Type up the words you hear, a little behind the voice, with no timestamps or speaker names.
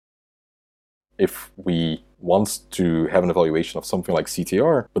if we want to have an evaluation of something like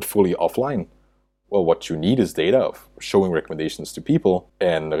CTR, but fully offline, well, what you need is data of showing recommendations to people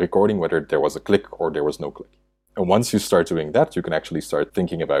and recording whether there was a click or there was no click. And once you start doing that, you can actually start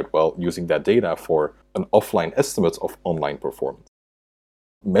thinking about, well, using that data for an offline estimate of online performance.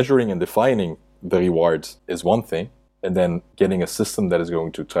 Measuring and defining the reward is one thing, and then getting a system that is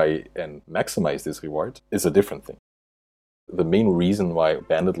going to try and maximize this reward is a different thing. The main reason why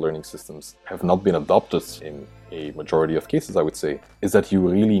banded learning systems have not been adopted in a majority of cases, I would say, is that you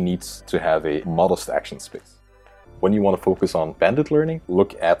really need to have a modest action space. When you want to focus on banded learning,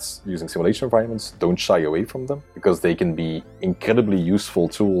 look at using simulation environments, don't shy away from them, because they can be incredibly useful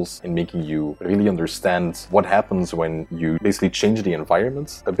tools in making you really understand what happens when you basically change the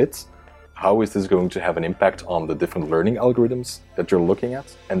environment a bit. How is this going to have an impact on the different learning algorithms that you're looking at?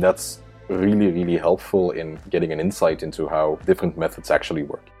 And that's really, really helpful in getting an insight into how different methods actually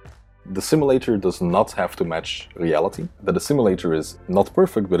work. The simulator does not have to match reality. That the simulator is not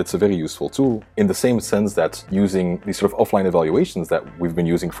perfect, but it's a very useful tool in the same sense that using these sort of offline evaluations that we've been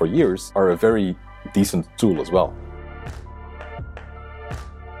using for years are a very decent tool as well.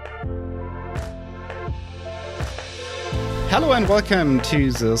 Hello and welcome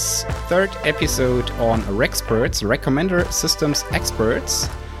to this third episode on Rexperts, Recommender Systems Experts.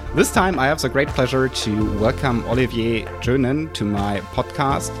 This time I have the great pleasure to welcome Olivier Jonen to my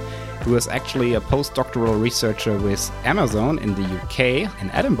podcast, who is actually a postdoctoral researcher with Amazon in the UK,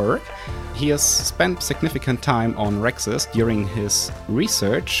 in Edinburgh. He has spent significant time on Rexes during his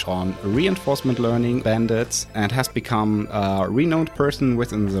research on reinforcement learning bandits and has become a renowned person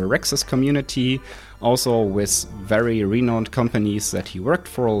within the Rexes community, also with very renowned companies that he worked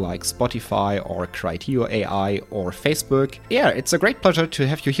for, like Spotify or Criteo AI or Facebook. Yeah, it's a great pleasure to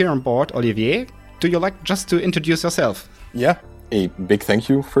have you here on board, Olivier. Do you like just to introduce yourself? Yeah, a big thank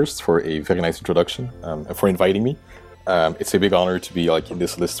you first for a very nice introduction and for inviting me. It's a big honor to be in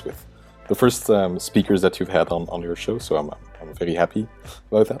this list with the first speakers that you've had on your show, so I'm very happy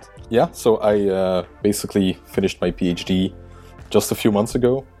about that. Yeah, so I basically finished my PhD just a few months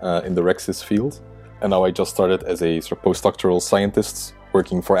ago in the Rexes field. And now I just started as a sort of postdoctoral scientist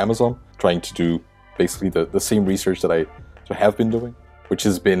working for Amazon, trying to do basically the same research that I have been doing, which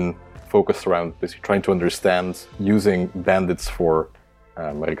has been focused around basically trying to understand using bandits for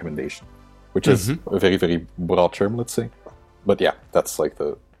recommendation, which is a very, very broad term, let's say. But yeah, that's like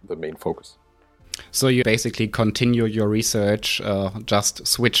the main focus. So you basically continue your research, just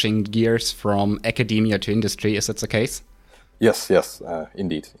switching gears from academia to industry. Is that the case? Yes,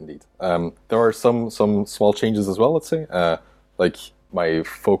 indeed. There are some small changes as well, let's say. Like my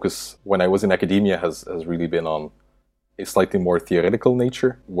focus when I was in academia has really been on a slightly more theoretical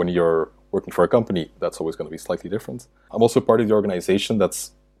nature. When you're working for a company, that's always going to be slightly different. I'm also part of the organization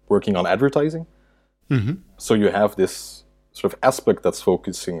that's working on advertising. So you have this sort of aspect that's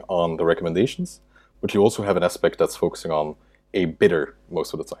focusing on the recommendations, but you also have an aspect that's focusing on a bidder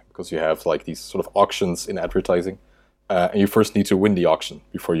most of the time, because you have like these sort of auctions in advertising. And you first need to win the auction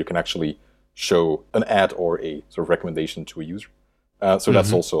before you can actually show an ad or a sort of recommendation to a user. So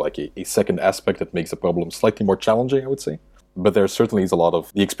that's also like a second aspect that makes the problem slightly more challenging, I would say. But there certainly is a lot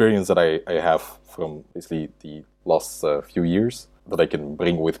of the experience that I have from basically the last few years that I can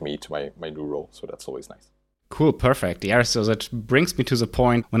bring with me to my new role. So that's always nice. Cool, perfect. Yeah, so that brings me to the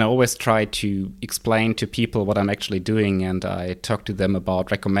point when I always try to explain to people what I'm actually doing, and I talk to them about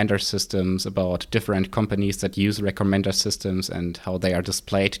recommender systems, about different companies that use recommender systems and how they are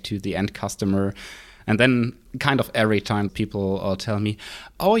displayed to the end customer. And then kind of every time people tell me,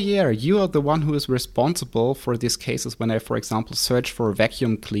 oh yeah, you are the one who is responsible for these cases when I, for example, search for a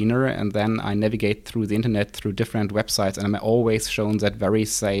vacuum cleaner and then I navigate through the internet through different websites and I'm always shown that very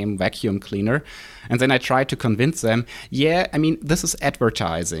same vacuum cleaner. And then I try to convince them, yeah, I mean, this is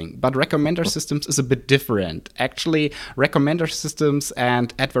advertising, but recommender systems is a bit different. Actually, recommender systems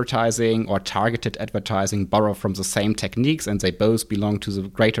and advertising or targeted advertising borrow from the same techniques and they both belong to the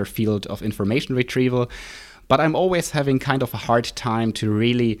greater field of information retrieval. But I'm always having kind of a hard time to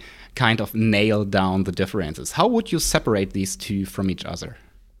really kind of nail down the differences. How would you separate these two from each other?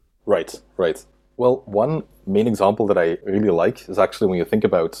 Right. Well, one main example that I really like is actually when you think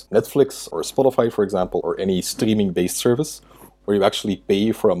about Netflix or Spotify, for example, or any streaming-based service where you actually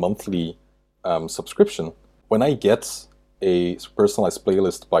pay for a monthly subscription. When I get a personalized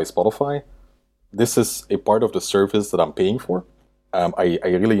playlist by Spotify, this is a part of the service that I'm paying for. I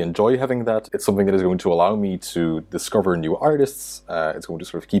really enjoy having that. It's something that is going to allow me to discover new artists. It's going to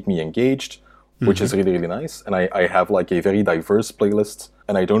sort of keep me engaged, which is really, really nice. And I have like a very diverse playlist,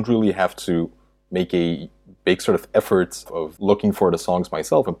 and I don't really have to make a big sort of effort of looking for the songs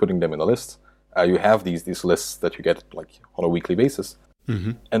myself and putting them in a list. You have these lists that you get like on a weekly basis.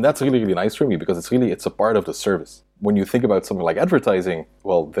 Mm-hmm. And that's really, really nice for me because it's a part of the service. When you think about something like advertising,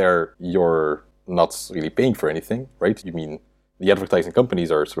 well, there you're not really paying for anything, right? You mean the advertising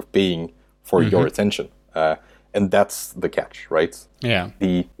companies are sort of paying for your attention. And that's the catch, right? Yeah.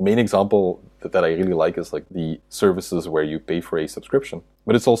 The main example that I really like is like the services where you pay for a subscription.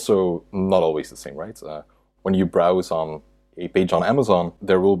 But it's also not always the same, right? When you browse on a page on Amazon,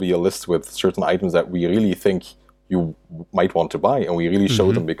 there will be a list with certain items that we really think you might want to buy, and we really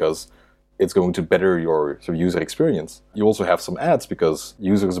show them because it's going to better your sort of user experience. You also have some ads because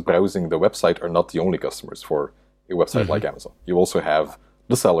users browsing the website are not the only customers for a website like Amazon. You also have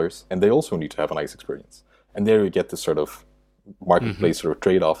the sellers, and they also need to have a nice experience. And there you get this sort of marketplace sort of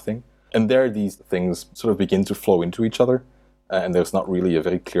trade-off thing. And there these things sort of begin to flow into each other. And there's not really a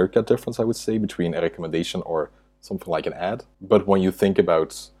very clear-cut difference, I would say, between a recommendation or something like an ad. But when you think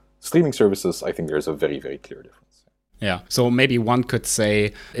about streaming services, I think there's a very, very clear difference. Yeah. So maybe one could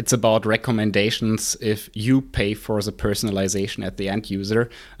say it's about recommendations if you pay for the personalization at the end user,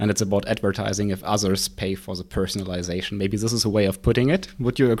 and it's about advertising if others pay for the personalization. Maybe this is a way of putting it.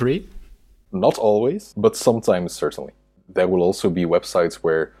 Would you agree? Not always, but sometimes certainly. There will also be websites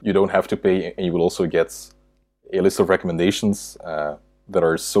where you don't have to pay, and you will also get a list of recommendations that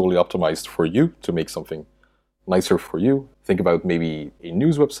are solely optimized for you to make something nicer for you. Think about maybe a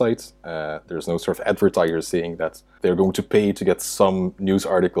news website. There's no sort of advertiser saying that they're going to pay to get some news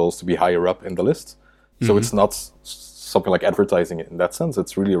articles to be higher up in the list. So it's not something like advertising in that sense.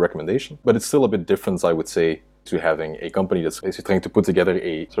 It's really a recommendation. But it's still a bit different, I would say, to having a company that's basically trying to put together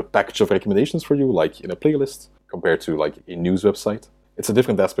a sort of package of recommendations for you, like in a playlist, compared to like a news website. It's a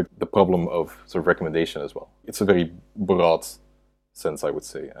different aspect, the problem of sort of recommendation as well. It's a very broad sense, I would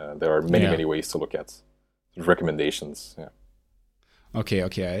say. There are many ways to look at recommendations. Yeah.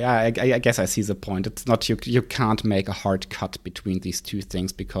 Okay. Yeah, I guess I see the point. It's not you can't make a hard cut between these two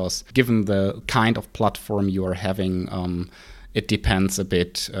things because given the kind of platform you are having, it depends a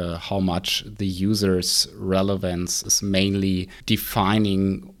bit how much the user's relevance is mainly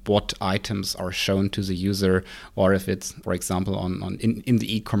defining what items are shown to the user, or if it's, for example, in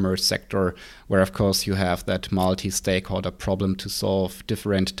the e-commerce sector, where of course you have that multi-stakeholder problem to solve,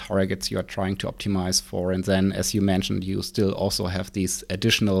 different targets you are trying to optimize for, and then, as you mentioned, you still also have these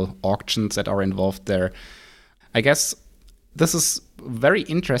additional auctions that are involved there. I guess this is very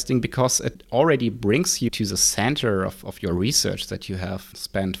interesting because it already brings you to the center of your research that you have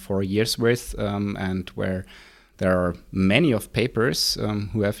spent 4 years with, and where there are many of papers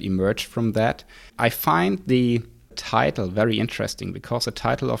who have emerged from that. I find the title very interesting because the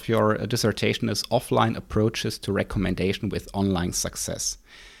title of your dissertation is Offline Approaches to Recommendation with Online Success.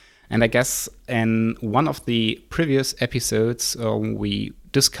 And I guess in one of the previous episodes, we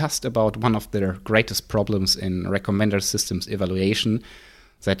discussed about one of the greatest problems in recommender systems evaluation,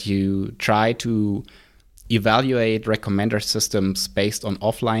 that you try to evaluate recommender systems based on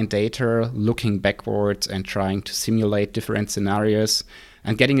offline data, looking backwards and trying to simulate different scenarios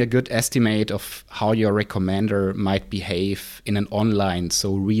and getting a good estimate of how your recommender might behave in an online,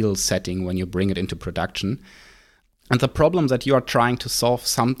 so real setting when you bring it into production. And the problem that you are trying to solve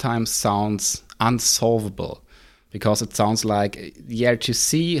sometimes sounds unsolvable, because it sounds like, to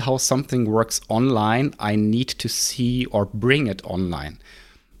see how something works online, I need to see or bring it online.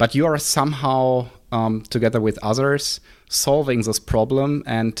 But you are somehow, together with others, solving this problem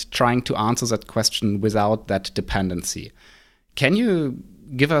and trying to answer that question without that dependency. Can you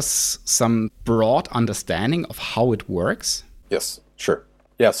give us some broad understanding of how it works? Yes, sure.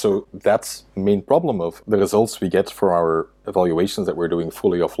 Yeah, so that's the main problem of the results we get for our evaluations that we're doing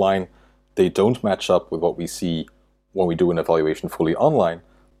fully offline. They don't match up with what we see when we do an evaluation fully online.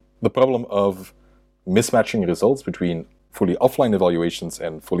 The problem of mismatching results between fully offline evaluations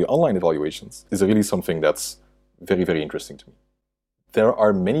and fully online evaluations is really something that's very, very interesting to me. There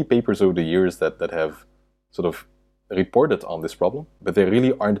are many papers over the years that have sort of reported on this problem, but there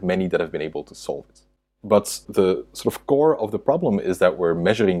really aren't many that have been able to solve it. But the sort of core of the problem is that we're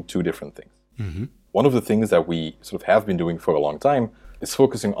measuring two different things. Mm-hmm. One of the things that we sort of have been doing for a long time is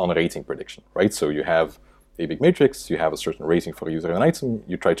focusing on rating prediction, right? So you have a big matrix, you have a certain rating for a user and an item,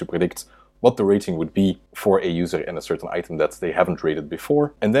 you try to predict what the rating would be for a user in a certain item that they haven't rated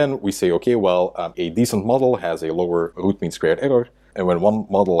before. And then we say, okay, well, a decent model has a lower root mean squared error, and when one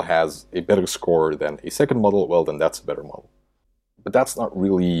model has a better score than a second model, well, then that's a better model. But that's not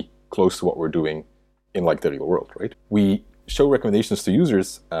really close to what we're doing in like the real world, right? We show recommendations to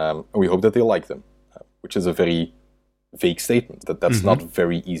users and we hope that they like them, which is a very vague statement that's not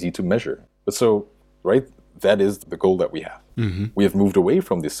very easy to measure. But so, right, that is the goal that we have. We have moved away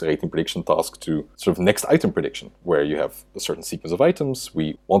from this rating prediction task to sort of next item prediction, where you have a certain sequence of items.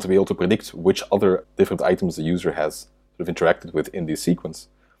 We want to be able to predict which other different items the user has sort of interacted with in this sequence.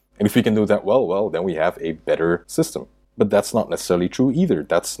 And if we can do that well, then we have a better system. But that's not necessarily true either.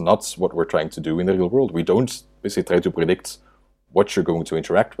 That's not what we're trying to do in the real world. We don't basically try to predict what you're going to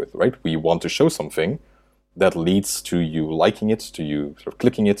interact with, right? We want to show something that leads to you liking it, to you sort of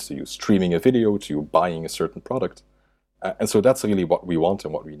clicking it, to you streaming a video, to you buying a certain product. And so that's really what we want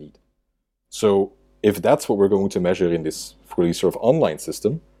and what we need. So if that's what we're going to measure in this fully sort of online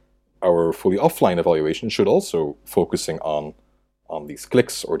system, our fully offline evaluation should also focusing on these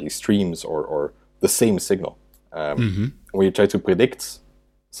clicks or these streams or the same signal. We try to predict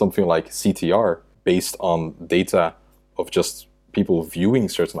something like CTR based on data of just people viewing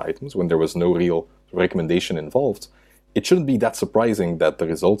certain items when there was no real recommendation involved. It shouldn't be that surprising that the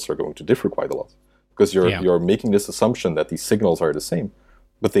results are going to differ quite a lot, because you're making this assumption that these signals are the same,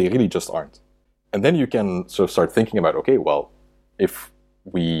 but they really just aren't. And then you can sort of start thinking about, okay, well, if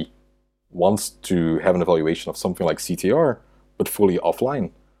we want to have an evaluation of something like CTR, but fully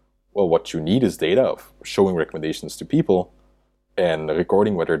offline, well, what you need is data of showing recommendations to people and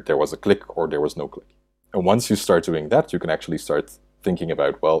recording whether there was a click or there was no click. And once you start doing that, you can actually start thinking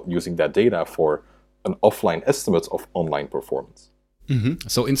about, well, using that data for an offline estimate of online performance.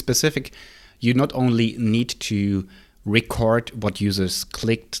 So in specific, you not only need to record what users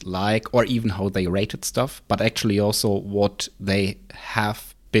clicked, like, or even how they rated stuff, but actually also what they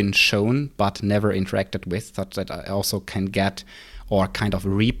have been shown but never interacted with, such that I also can get or kind of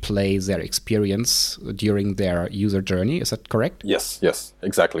replay their experience during their user journey. Is that correct? Yes,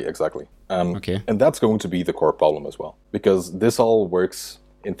 exactly. Okay. And that's going to be the core problem as well, because this all works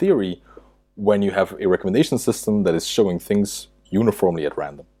in theory when you have a recommendation system that is showing things uniformly at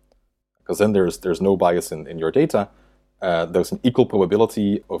random. Because then there's no bias in your data. There's an equal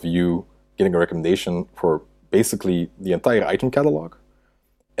probability of you getting a recommendation for basically the entire item catalog.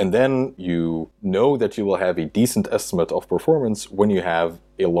 And then you know that you will have a decent estimate of performance when you have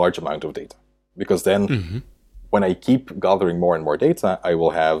a large amount of data. Because then when I keep gathering more and more data, I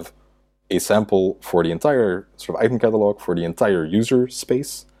will have a sample for the entire sort of item catalog, for the entire user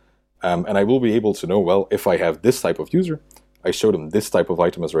space. And I will be able to know, well, if I have this type of user, I show them this type of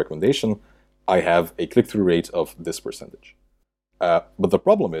item as a recommendation, I have a click-through rate of this percentage. But the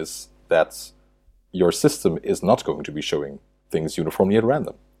problem is that your system is not going to be showing things uniformly at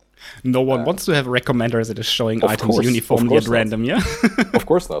random. No one wants to have a recommender that is showing items uniformly at random, yeah? Of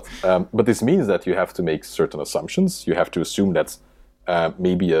course not. But this means that you have to make certain assumptions. You have to assume that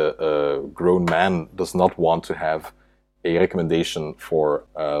maybe a grown man does not want to have a recommendation for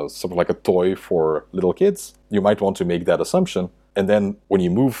something like a toy for little kids. You might want to make that assumption. And then when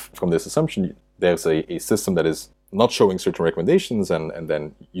you move from this assumption, there's a system that is not showing certain recommendations, and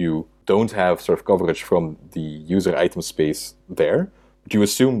then you don't have sort of coverage from the user item space there. But you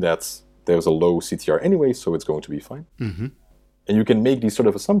assume that there's a low CTR anyway, so it's going to be fine. And you can make these sort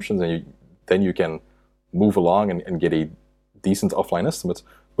of assumptions, and then you can move along and get a decent offline estimate,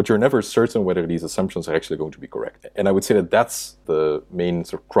 but you're never certain whether these assumptions are actually going to be correct. And I would say that that's the main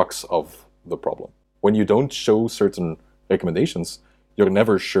sort of crux of the problem. When you don't show certain recommendations, you're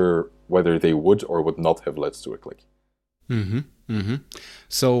never sure whether they would or would not have led to a click.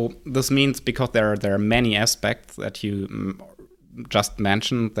 So this means, because there are many aspects that you just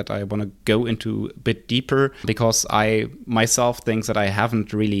mentioned that I want to go into a bit deeper, because I myself think that I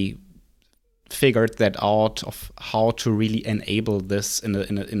haven't really figured that out of how to really enable this in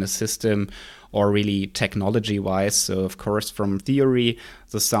a system, or really technology wise. So of course, from theory,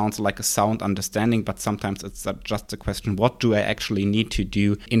 this sounds like a sound understanding, but sometimes it's just a question, what do I actually need to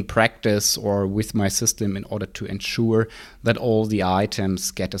do in practice or with my system in order to ensure that all the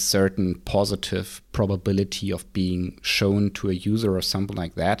items get a certain positive probability of being shown to a user or something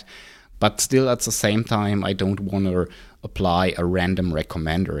like that. But still, at the same time, I don't want to apply a random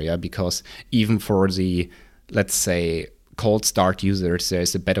recommender, yeah? Because even for the, let's say, cold start users,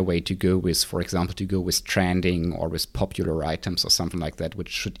 there's a better way to go with, for example, to go with trending or with popular items or something like that, which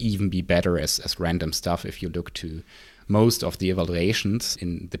should even be better as random stuff if you look to most of the evaluations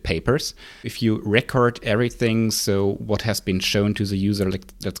in the papers. If you record everything, so what has been shown to the user, like,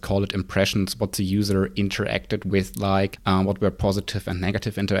 let's call it impressions, what the user interacted with, like what were positive and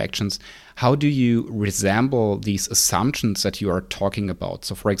negative interactions, how do you resemble these assumptions that you are talking about?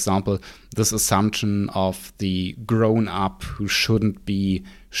 So for example, this assumption of the grown up who shouldn't be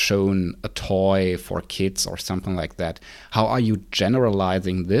shown a toy for kids or something like that. How are you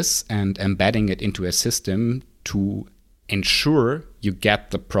generalizing this and embedding it into a system to ensure you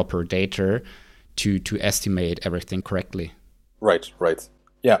get the proper data to estimate everything correctly. Right.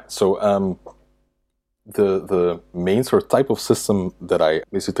 Yeah. So the main sort of type of system that I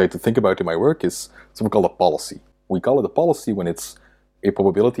basically try to think about in my work is something called a policy. We call it a policy when it's a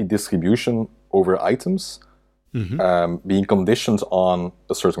probability distribution over items being conditioned on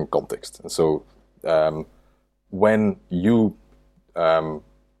a certain context. And so when you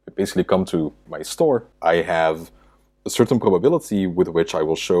basically come to my store, I have a certain probability with which I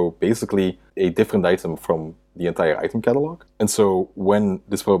will show basically a different item from the entire item catalog. And so when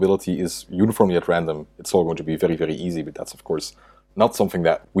this probability is uniformly at random, it's all going to be very, very easy, but that's of course not something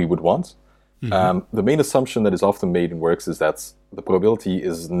that we would want. The main assumption that is often made in works is that the probability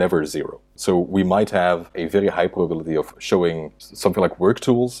is never zero. So we might have a very high probability of showing something like work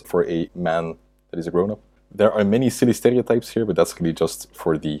tools for a man that is a grown-up. There are many silly stereotypes here, but that's really just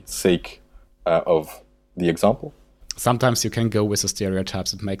for the sake of the example. Sometimes you can go with the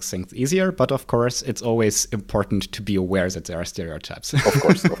stereotypes. It makes things easier, but of course, it's always important to be aware that there are stereotypes. Of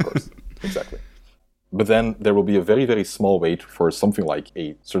course. Exactly. But then there will be a very, very small weight for something like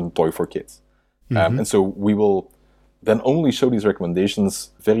a certain toy for kids. And so we will then only show these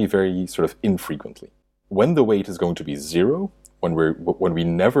recommendations very, very sort of infrequently. When the weight is going to be zero, when we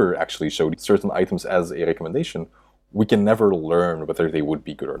never actually show certain items as a recommendation, we can never learn whether they would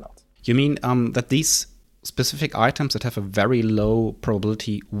be good or not. You mean that these specific items that have a very low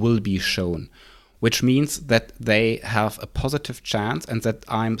probability will be shown, which means that they have a positive chance and that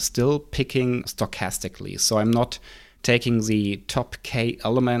I'm still picking stochastically. So I'm not taking the top k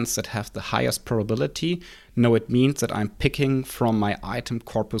elements that have the highest probability. No, it means that I'm picking from my item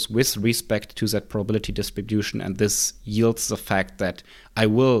corpus with respect to that probability distribution, and this yields the fact that I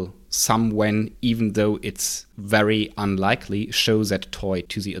will somewhen, even though it's very unlikely, show that toy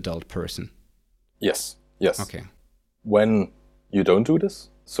to the adult person. Yes. Okay. When you don't do this,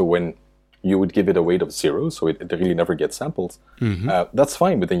 so when you would give it a weight of zero, so it really never gets sampled, that's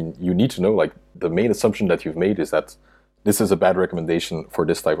fine, but then you need to know, like, the main assumption that you've made is that this is a bad recommendation for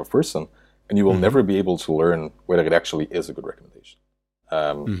this type of person, and you will never be able to learn whether it actually is a good recommendation.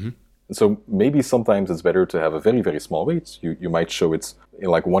 And so maybe sometimes it's better to have a very, very small weight. You might show it's in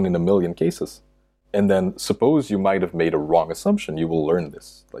like 1 in a million cases. And then suppose you might have made a wrong assumption, you will learn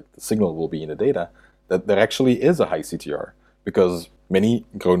this. Like, the signal will be in the data that there actually is a high CTR, because many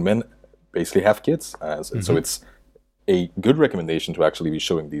grown men basically have kids. And so it's a good recommendation to actually be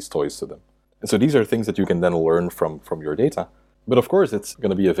showing these toys to them. And so these are things that you can then learn from your data. But of course, it's going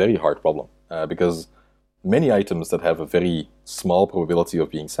to be a very hard problem because many items that have a very small probability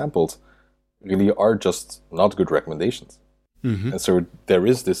of being sampled really are just not good recommendations. And so there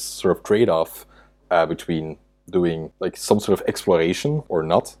is this sort of trade-off between doing like some sort of exploration or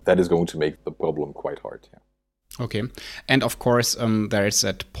not that is going to make the problem quite hard. Okay. And of course, there is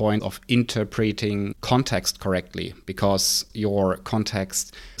that point of interpreting context correctly, because your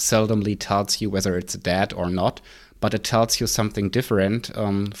context seldomly tells you whether it's dead or not, but it tells you something different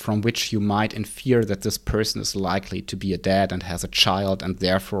from which you might infer that this person is likely to be a dad and has a child, and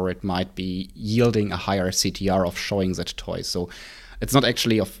therefore it might be yielding a higher CTR of showing that toy. So it's not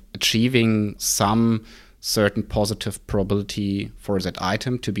actually of achieving some certain positive probability for that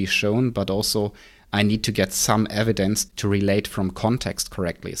item to be shown, but also I need to get some evidence to relate from context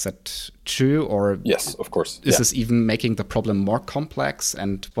correctly. Is that true? Or yes, of course. Is this even making the problem more complex?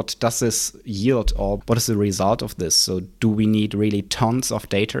 And what does this yield, or what is the result of this? So do we need really tons of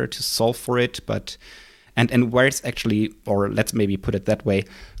data to solve for it? But and where is actually, or let's maybe put it that way,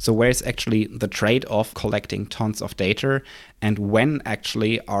 so where is actually the trade-off collecting tons of data? And when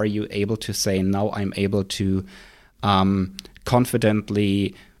actually are you able to say, now I'm able to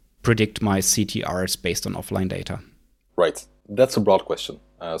confidently predict my CTRs based on offline data? Right. That's a broad question.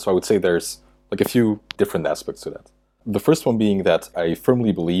 So I would say there's like a few different aspects to that. The first one being that I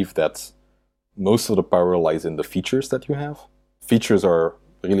firmly believe that most of the power lies in the features that you have. Features are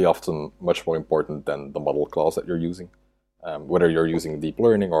really often much more important than the model class that you're using. Whether you're using deep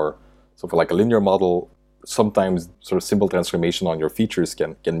learning or something like a linear model, sometimes sort of simple transformation on your features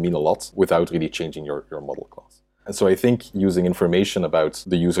can mean a lot without really changing your model class. And so I think using information about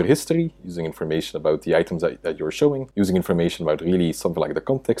the user history, using information about the items that you're showing, using information about really something like the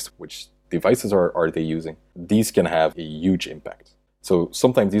context, which devices are they using, these can have a huge impact. So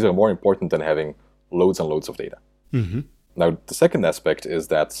sometimes these are more important than having loads and loads of data. Now, the second aspect is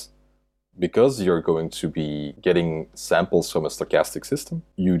that because you're going to be getting samples from a stochastic system,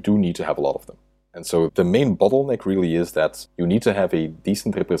 you do need to have a lot of them. And so the main bottleneck really is that you need to have a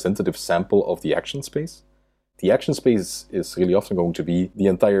decent representative sample of the action space. The action space is really often going to be the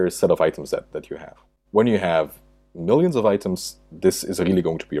entire set of items that you have. When you have millions of items, this is really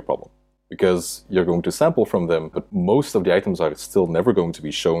going to be a problem. because you're going to sample from them, but most of the items are still never going to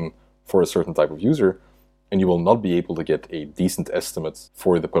be shown for a certain type of user, and you will not be able to get a decent estimate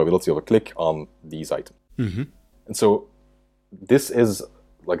for the probability of a click on these items. Mm-hmm. And so this is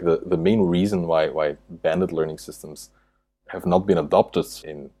like the main reason why banded learning systems have not been adopted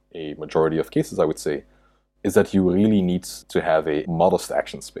in a majority of cases, I would say, is that you really need to have a modest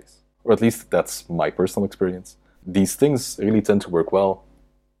action space. Or at least that's my personal experience. These things really tend to work well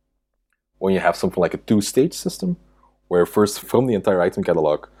when you have something like a two-stage system, where first from the entire item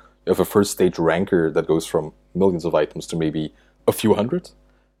catalog, you have a first stage ranker that goes from millions of items to maybe a few hundred.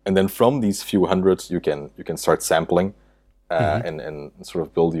 And then from these few hundred, you can start sampling and sort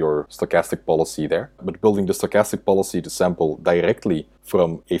of build your stochastic policy there. But building the stochastic policy to sample directly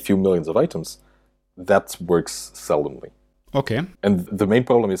from a few millions of items, that works seldomly. Okay. And the main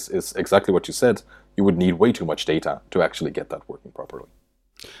problem is exactly what you said. You would need way too much data to actually get that working properly.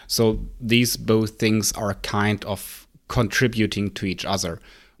 So these both things are kind of contributing to each other.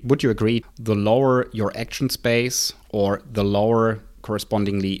 Would you agree the lower your action space or the lower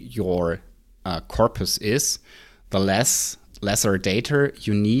correspondingly your corpus is, the lesser data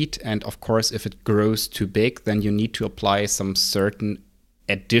you need? And of course, if it grows too big, then you need to apply some certain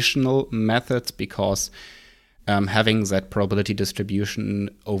additional methods, because having that probability distribution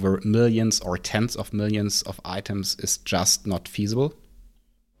over millions or tens of millions of items is just not feasible.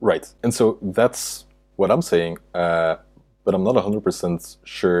 Right. And so that's what I'm saying, but I'm not 100%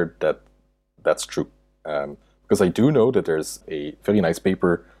 sure that that's true. Because I do know that there's a very nice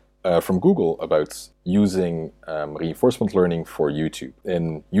paper from Google about using reinforcement learning for YouTube.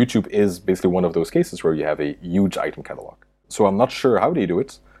 And YouTube is basically one of those cases where you have a huge item catalog. So I'm not sure how they do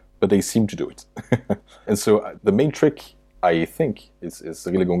it, but they seem to do it. And so the main trick, I think, is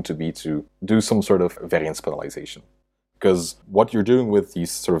really going to be to do some sort of variance penalization. Because what you're doing with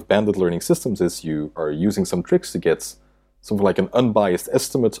these sort of banded learning systems is you are using some tricks to get something like an unbiased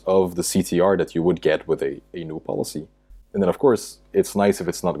estimate of the CTR that you would get with a new policy. And then, of course, it's nice if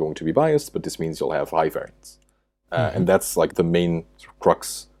it's not going to be biased, but this means you'll have high variance. And that's like the main sort of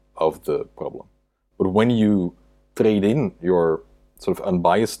crux of the problem. But when you trade in your sort of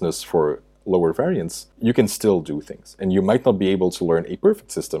unbiasedness for lower variance, you can still do things. And you might not be able to learn a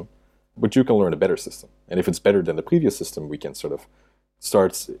perfect system, but you can learn a better system. And if it's better than the previous system, we can sort of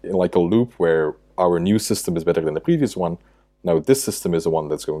start in like a loop where our new system is better than the previous one. Now this system is the one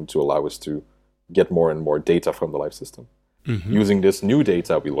that's going to allow us to get more and more data from the live system. Mm-hmm. Using this new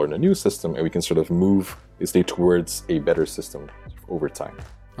data, we learn a new system, and we can sort of move basically towards a better system over time.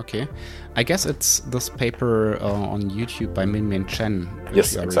 Okay. I guess it's this paper on YouTube by Min Chen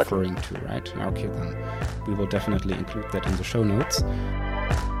yes, you are exactly. referring to, right? Okay, then we will definitely include that in the show notes.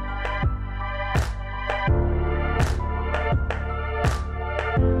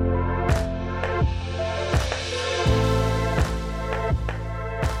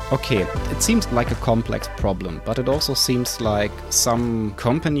 Okay, it seems like a complex problem, but it also seems like some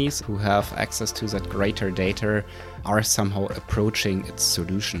companies who have access to that greater data are somehow approaching its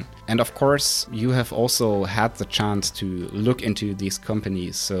solution. And of course, you have also had the chance to look into these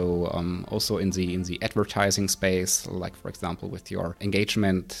companies. So also in the advertising space, like for example with your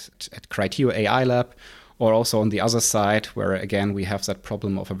engagement at Criteo AI Lab, or also on the other side, where again we have that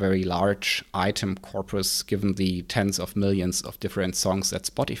problem of a very large item corpus given the tens of millions of different songs that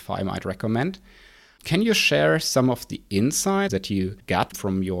Spotify might recommend. Can you share some of the insights that you got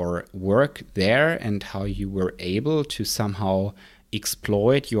from your work there and how you were able to somehow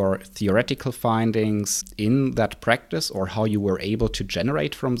exploit your theoretical findings in that practice, or how you were able to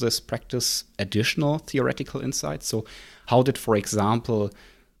generate from this practice additional theoretical insights? So how did, for example,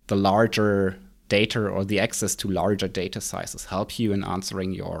 the larger data or the access to larger data sizes help you in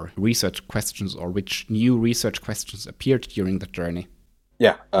answering your research questions, or which new research questions appeared during the journey?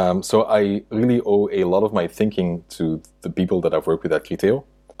 Yeah, so I really owe a lot of my thinking to the people that I've worked with at Criteo.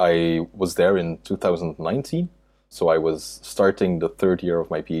 I was there in 2019, so I was starting the third year of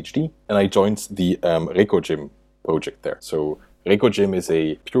my PhD, and I joined the RecoGym project there. So RecoGym is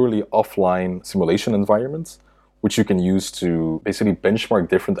a purely offline simulation environment which you can use to basically benchmark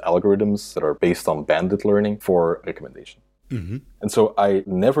different algorithms that are based on banded learning for recommendation. Mm-hmm. And so I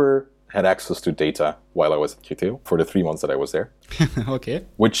never had access to data while I was at Criteo for the 3 months that I was there. Okay.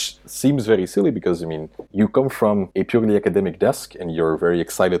 Which seems very silly because, I mean, you come from a purely academic desk and you're very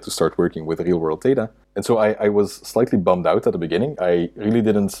excited to start working with real-world data. And so I was slightly bummed out at the beginning. I really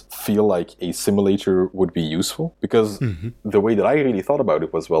didn't feel like a simulator would be useful because the way that I really thought about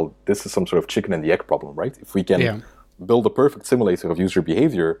it was, well, this is some sort of chicken and the egg problem, right? If we can build a perfect simulator of user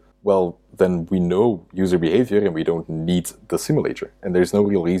behavior, well, then we know user behavior and we don't need the simulator. And there's no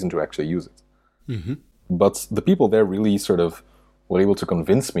real reason to actually use it. Mm-hmm. But the people there really sort of were able to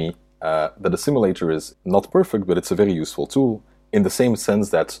convince me that the simulator is not perfect, but it's a very useful tool, in the same sense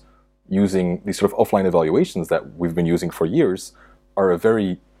that using these sort of offline evaluations that we've been using for years are a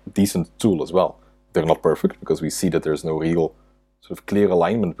very decent tool as well. They're not perfect because we see that there's no real sort of clear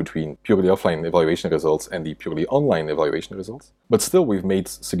alignment between purely offline evaluation results and the purely online evaluation results. But still, we've made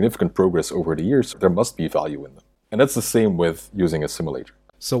significant progress over the years. There must be value in them. And that's the same with using a simulator.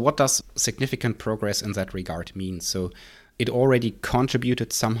 So what does significant progress in that regard mean? So it already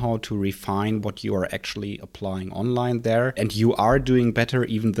contributed somehow to refine what you are actually applying online there. And you are doing better,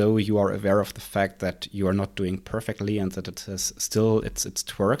 even though you are aware of the fact that you are not doing perfectly and that it has still its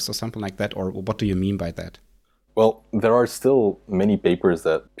twerks or something like that. Or what do you mean by that? Well, there are still many papers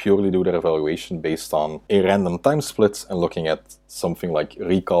that purely do their evaluation based on a random time split and looking at something like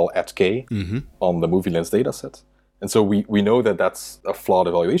recall at K on the MovieLens dataset. And so we know that that's a flawed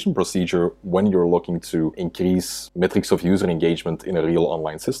evaluation procedure when you're looking to increase metrics of user engagement in a real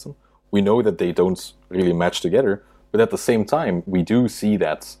online system. We know that they don't really match together, but at the same time, we do see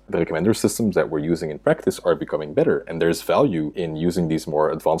that the recommender systems that we're using in practice are becoming better, and there's value in using these more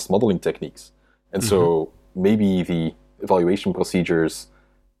advanced modeling techniques. And so maybe the evaluation procedures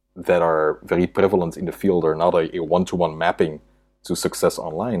that are very prevalent in the field are not a one-to-one mapping to success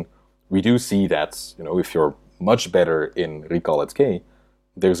online. We do see that, if you're much better in recall at K,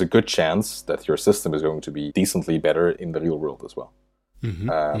 there's a good chance that your system is going to be decently better in the real world as well.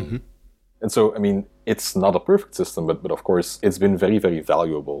 And so, it's not a perfect system, but of course, it's been very, very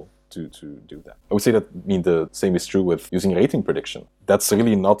valuable to do that. I would say that the same is true with using rating prediction. That's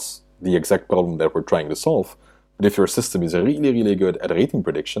really not the exact problem that we're trying to solve. But if your system is really, really good at rating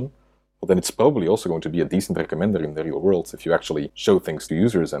prediction, well, then it's probably also going to be a decent recommender in the real world if you actually show things to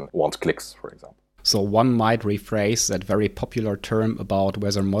users and want clicks, for example. So one might rephrase that very popular term about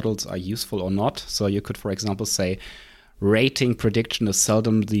whether models are useful or not. So you could, for example, say rating prediction is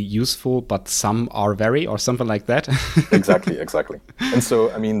seldomly useful, but some are very, or something like that. Exactly. And so,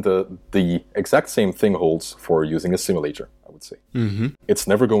 the exact same thing holds for using a simulator, I would say. It's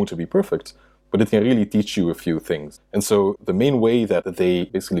never going to be perfect, but it can really teach you a few things. And so the main way that they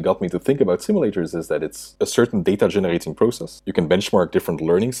basically got me to think about simulators is that it's a certain data generating process. You can benchmark different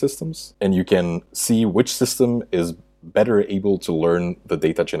learning systems, and you can see which system is better able to learn the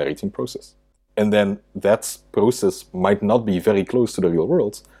data generating process. And then that process might not be very close to the real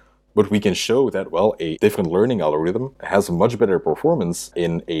world, but we can show that, a different learning algorithm has much better performance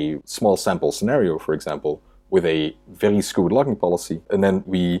in a small sample scenario, for example, with a very skewed logging policy. And then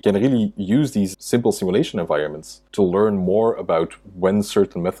we can really use these simple simulation environments to learn more about when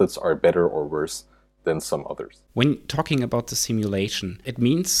certain methods are better or worse than some others. When talking about the simulation, it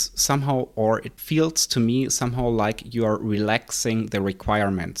means somehow, or it feels to me somehow like you are relaxing the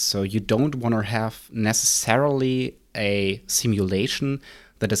requirements. So you don't want to have necessarily a simulation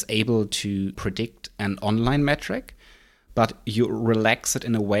that is able to predict an online metric, but you relax it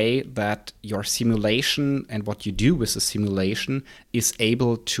in a way that your simulation and what you do with the simulation is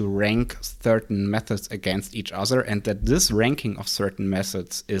able to rank certain methods against each other, and that this ranking of certain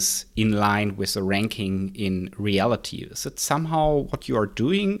methods is in line with the ranking in reality. Is it somehow what you are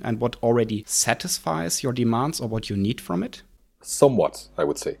doing and what already satisfies your demands or what you need from it? Somewhat, I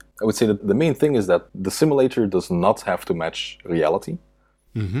would say. I would say that the main thing is that the simulator does not have to match reality.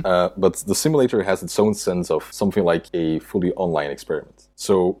 But the simulator has its own sense of something like a fully online experiment.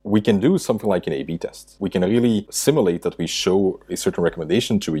 So we can do something like an A/B test. We can really simulate that we show a certain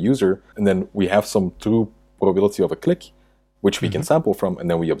recommendation to a user, and then we have some true probability of a click, which we can sample from, and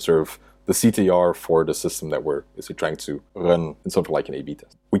then we observe the CTR for the system that we're trying to run in something like an A/B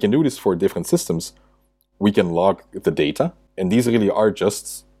test. We can do this for different systems. We can log the data, and these really are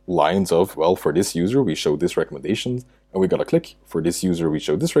just lines of, for this user, we showed this recommendation, and we got a click. For this user, we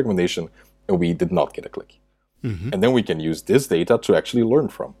showed this recommendation, and we did not get a click. And then we can use this data to actually learn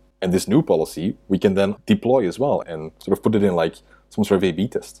from. And this new policy, we can then deploy as well and sort of put it in like some sort of A/B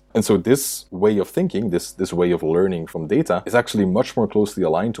test. And so this way of thinking, this way of learning from data is actually much more closely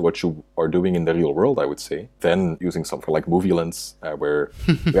aligned to what you are doing in the real world, I would say, than using something like MovieLens, where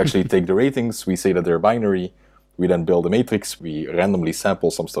we actually take the ratings, we say that they're binary, we then build a matrix, we randomly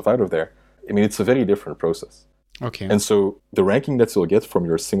sample some stuff out of there. It's a very different process. Okay. And so the ranking that you'll get from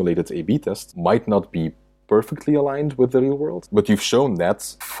your simulated A/B test might not be perfectly aligned with the real world, but you've shown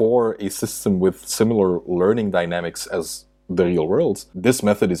that for a system with similar learning dynamics as the real world, this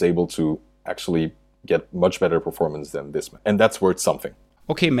method is able to actually get much better performance than this method. And that's worth something.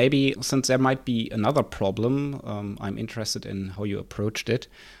 Okay, maybe since there might be another problem, I'm interested in how you approached it.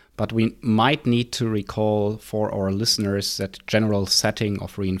 But we might need to recall for our listeners that general setting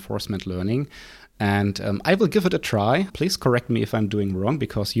of reinforcement learning. And I will give it a try. Please correct me if I'm doing wrong,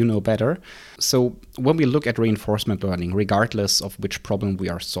 because you know better. So when we look at reinforcement learning, regardless of which problem we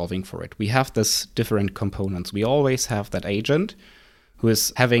are solving for it, we have this different components. We always have that agent who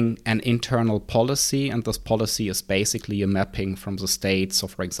is having an internal policy, and this policy is basically a mapping from the state. So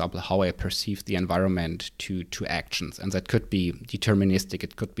for example, how I perceive the environment to actions. And that could be deterministic,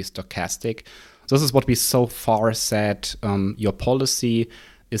 it could be stochastic. This is what we so far said. Your policy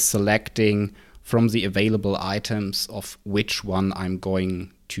is selecting from the available items of which one I'm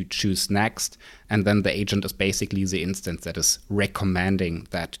going to choose next. And then the agent is basically the instance that is recommending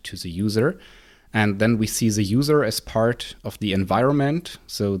that to the user. And then we see the user as part of the environment.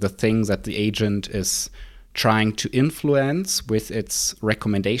 So the thing that the agent is trying to influence with its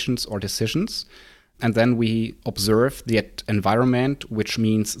recommendations or decisions. And then we observe that environment, which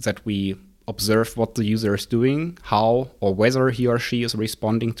means that we observe what the user is doing, how or whether he or she is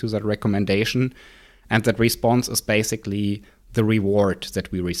responding to that recommendation. And that response is basically the reward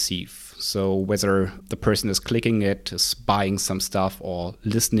that we receive. So whether the person is clicking it, is buying some stuff, or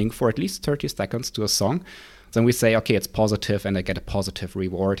listening for at least 30 seconds to a song, then we say, okay, it's positive and I get a positive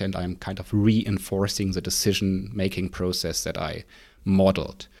reward, and I'm kind of reinforcing the decision-making process that I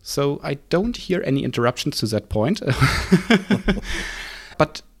modeled. So I don't hear any interruptions to that point.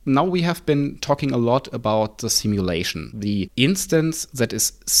 But now we have been talking a lot about the simulation, the instance that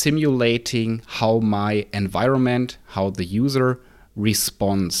is simulating how my environment, how the user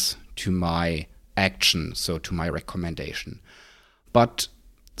responds to my action, so to my recommendation. But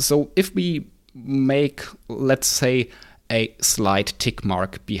so if we make, let's say, a slight tick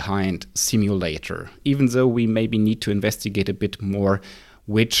mark behind simulator, even though we maybe need to investigate a bit more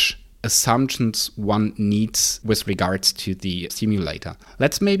which assumptions one needs with regards to the simulator.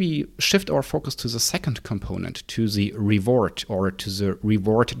 Let's maybe shift our focus to the second component, to the reward, or to the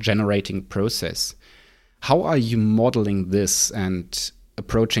reward generating process. How are you modeling this and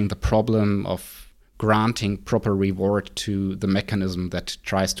approaching the problem of granting proper reward to the mechanism that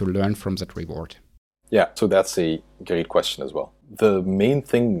tries to learn from that reward? Yeah, so that's a great question as well. The main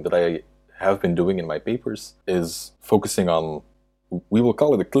thing that I have been doing in my papers is focusing on, we will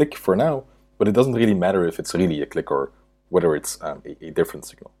call it a click for now, but it doesn't really matter if it's really a click or whether it's a different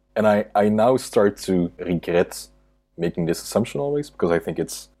signal. And I now start to regret making this assumption always, because I think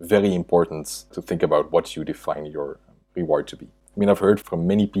it's very important to think about what you define your reward to be. I mean, I've heard from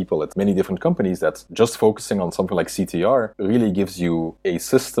many people at many different companies that just focusing on something like CTR really gives you a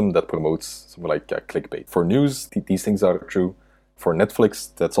system that promotes something like clickbait. For news, these things are true. For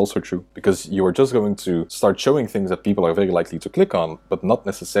Netflix, that's also true, because you are just going to start showing things that people are very likely to click on, but not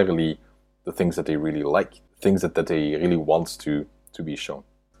necessarily the things that they really like, things that they really want to be shown.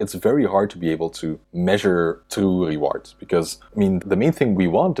 It's very hard to be able to measure true rewards, because, I mean, the main thing we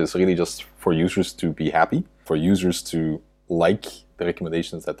want is really just for users to be happy, for users to like the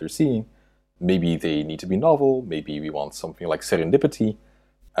recommendations that they're seeing. Maybe they need to be novel, maybe we want something like serendipity,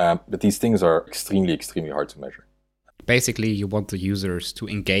 but these things are extremely, extremely hard to measure. Basically, you want the users to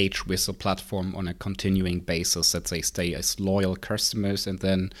engage with the platform on a continuing basis, that they stay as loyal customers. And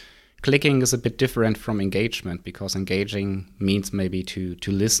then clicking is a bit different from engagement, because engaging means maybe to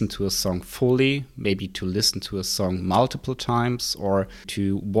listen to a song fully, maybe to listen to a song multiple times, or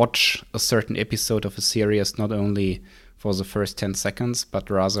to watch a certain episode of a series not only for the first 10 seconds, but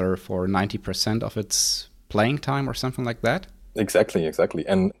rather for 90% of its playing time or something like that. Exactly.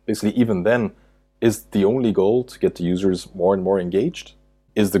 And basically, even then, is the only goal to get the users more and more engaged?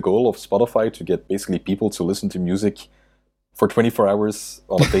 Is the goal of Spotify to get basically people to listen to music for 24 hours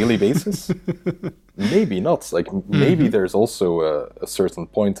on a daily basis? Maybe not. Like, maybe there's also a certain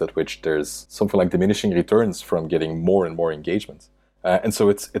point at which there's something like diminishing returns from getting more and more engagement. And so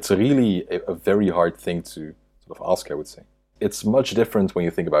it's really a very hard thing to sort of ask, I would say. It's much different when you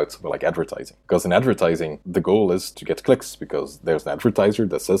think about something like advertising. Because in advertising, the goal is to get clicks, because there's an advertiser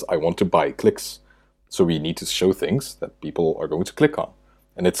that says, I want to buy clicks. So we need to show things that people are going to click on.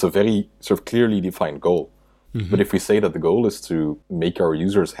 And it's a very sort of clearly defined goal. Mm-hmm. But if we say that the goal is to make our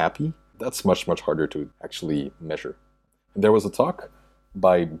users happy, that's much, much harder to actually measure. And there was a talk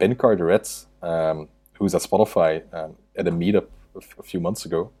by Ben Carteret, who's at Spotify, at a meetup a few months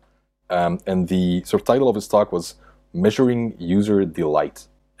ago. And the sort of title of his talk was Measuring User Delight.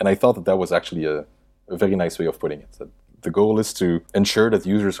 And I thought that was actually a very nice way of putting it. That the goal is to ensure that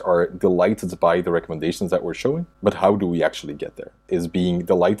users are delighted by the recommendations that we're showing. But how do we actually get there? Is being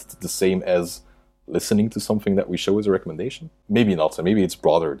delighted the same as listening to something that we show as a recommendation? Maybe not. So maybe it's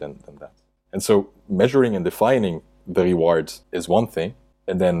broader than that. And so measuring and defining the reward is one thing.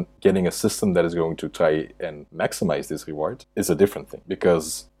 And then getting a system that is going to try and maximize this reward is a different thing,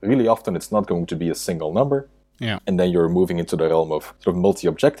 because really often it's not going to be a single number. Yeah. And then you're moving into the realm of sort of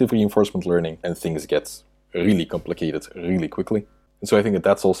multi-objective reinforcement learning, and things get really complicated really quickly. And so I think that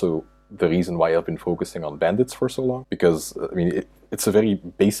that's also the reason why I've been focusing on bandits for so long, because I mean, it's a very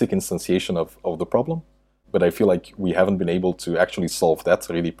basic instantiation of the problem, but I feel like we haven't been able to actually solve that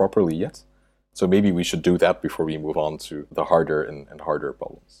really properly yet. So maybe we should do that before we move on to the harder and harder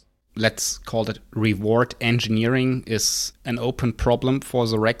problems. Let's call it reward engineering is an open problem for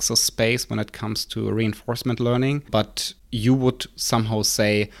the Rexos space when it comes to reinforcement learning. But you would somehow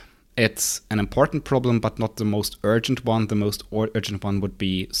say it's an important problem, but not the most urgent one. The most urgent one would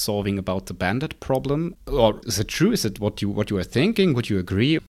be solving about the bandit problem. Or is it true? Is it what you are thinking? Would you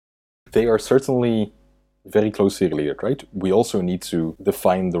agree? They are certainly very closely related, right? We also need to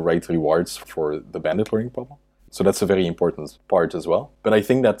define the right rewards for the bandit learning problem. So that's a very important part as well. But I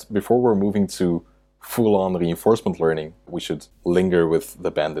think that before we're moving to full-on reinforcement learning, we should linger with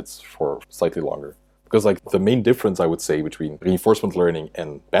the bandits for slightly longer. Because like the main difference, I would say, between reinforcement learning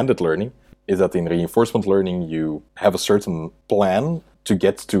and bandit learning is that in reinforcement learning, you have a certain plan to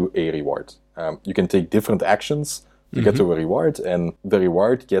get to a reward. You can take different actions to get to a reward, and the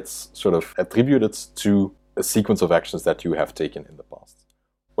reward gets sort of attributed to a sequence of actions that you have taken in the past.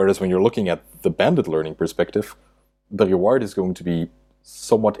 Whereas when you're looking at the bandit learning perspective, the reward is going to be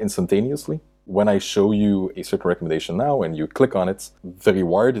somewhat instantaneously. When I show you a certain recommendation now and you click on it, the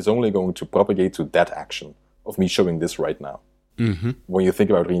reward is only going to propagate to that action of me showing this right now. When you think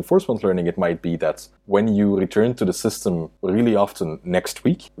about reinforcement learning, it might be that when you return to the system really often next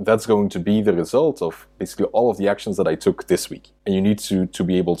week, that's going to be the result of basically all of the actions that I took this week. And you need to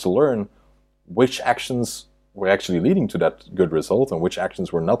be able to learn which actions were actually leading to that good result and which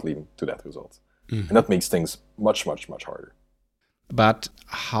actions were not leading to that result. And that makes things much, much, much harder. But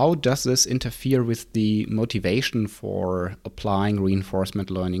how does this interfere with the motivation for applying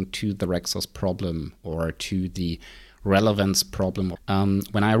reinforcement learning to the Rexos problem or to the relevance problem?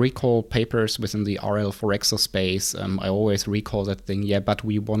 When I recall papers within the RL for Rexos space, I always recall that thing, but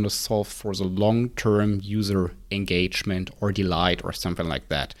we want to solve for the long-term user engagement or delight or something like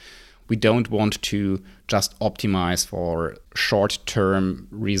that. We don't want to just optimize for short-term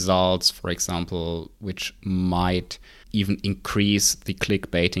results, for example, which might even increase the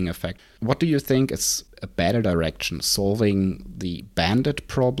clickbaiting effect. What do you think is a better direction? Solving the bandit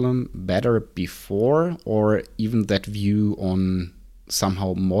problem better before, or even that view on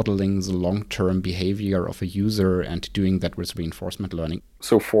somehow modeling the long-term behavior of a user and doing that with reinforcement learning?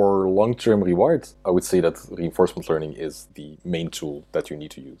 So for long-term rewards, I would say that reinforcement learning is the main tool that you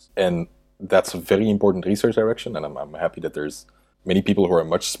need to use. And that's a very important research direction, and I'm happy that there's many people who are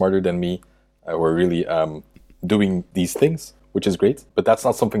much smarter than me who are really doing these things, which is great. But that's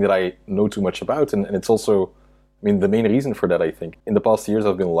not something that I know too much about. And it's also, I mean, the main reason for that, I think, in the past years,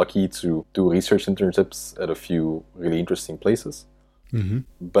 I've been lucky to do research internships at a few really interesting places.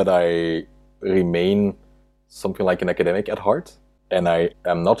 But I remain something like an academic at heart. And I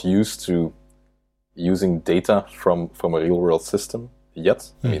am not used to using data from a real-world system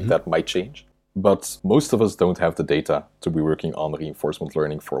yet. I mean, that might change. But most of us don't have the data to be working on reinforcement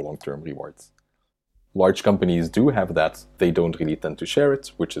learning for long-term rewards. Large companies do have that. They don't really tend to share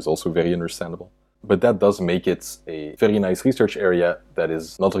it, which is also very understandable. But that does make it a very nice research area that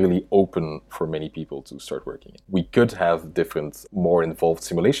is not really open for many people to start working in. We could have different, more involved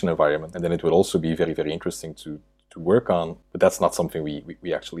simulation environment, and then it would also be very, very interesting to work on. But that's not something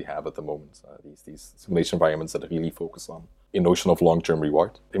we actually have at the moment. These simulation environments that really focus on a notion of long-term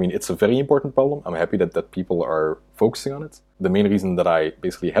reward. I mean, it's a very important problem. I'm happy that people are focusing on it. The main reason that I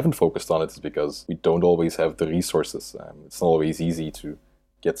basically haven't focused on it is because we don't always have the resources. It's not always easy to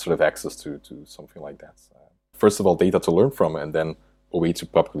get sort of access to something like that. First of all, data to learn from, and then a way to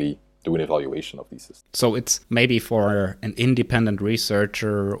properly do an evaluation of these systems. So it's maybe for an independent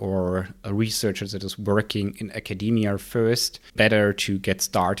researcher or a researcher that is working in academia first, better to get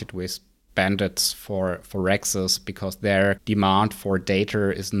started with bandits for Rexos, because their demand for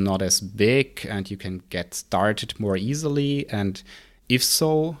data is not as big and you can get started more easily. And if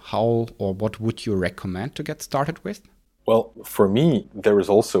so, how or what would you recommend to get started with? Well, for me, there is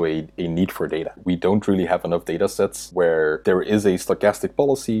also a need for data. We don't really have enough data sets where there is a stochastic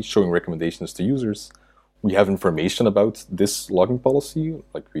policy showing recommendations to users. We have information about this logging policy,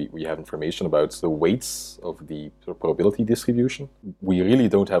 like we have information about the weights of the probability distribution. We really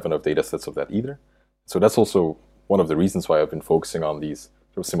don't have enough data sets of that either. So that's also one of the reasons why I've been focusing on these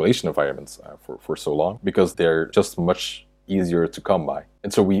simulation environments for so long, because they're just much easier to come by.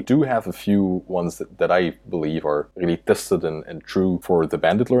 And so we do have a few ones that I believe are really tested and true for the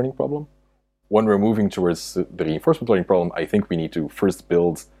bandit learning problem. When we're moving towards the reinforcement learning problem, I think we need to first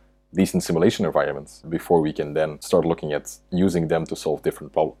build decent simulation environments before we can then start looking at using them to solve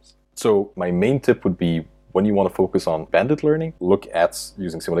different problems. So my main tip would be, when you want to focus on bandit learning, look at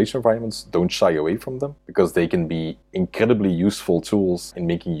using simulation environments. Don't shy away from them, because they can be incredibly useful tools in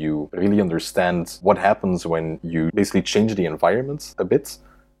making you really understand what happens when you basically change the environment a bit.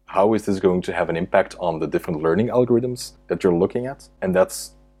 How is this going to have an impact on the different learning algorithms that you're looking at? And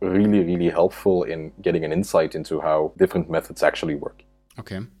that's really, really helpful in getting an insight into how different methods actually work.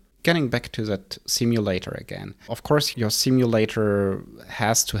 Okay. Getting back to that simulator again. Of course, your simulator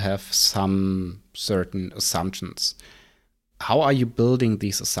has to have some certain assumptions. How are you building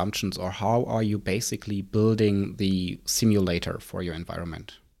these assumptions, or how are you basically building the simulator for your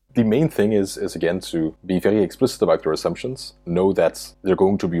environment? The main thing is again, to be very explicit about your assumptions. Know that they're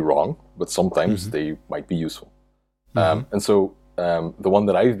going to be wrong, but sometimes they might be useful. And so the one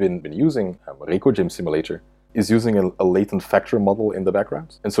that I've been using, RecoGym Simulator, is using a latent factor model in the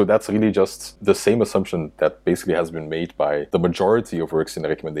background. And so that's really just the same assumption that basically has been made by the majority of works in the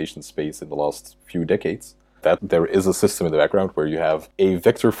recommendation space in the last few decades, that there is a system in the background where you have a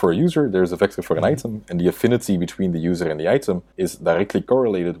vector for a user, there's a vector for an item, and the affinity between the user and the item is directly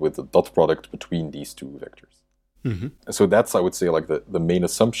correlated with the dot product between these two vectors. And so that's, I would say, like the main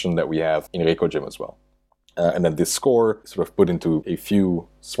assumption that we have in RecoGym as well. And then this score is sort of put into a few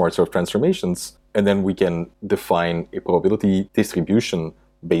smart sort of transformations, and then we can define a probability distribution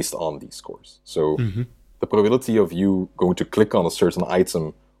based on these scores. So the probability of you going to click on a certain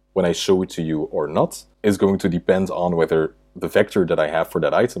item when I show it to you or not is going to depend on whether the vector that I have for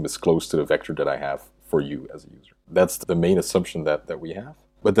that item is close to the vector that I have for you as a user. That's the main assumption that we have.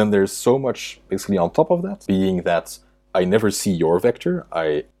 But then there's so much basically on top of that, being that I never see your vector.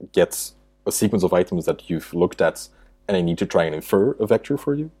 I get a sequence of items that you've looked at, and I need to try and infer a vector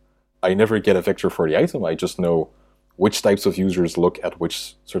for you. I never get a vector for the item. I just know which types of users look at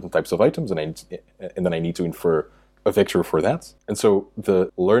which certain types of items, and then I need to infer a vector for that. And so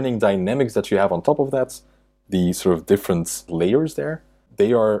the learning dynamics that you have on top of that, the sort of different layers there,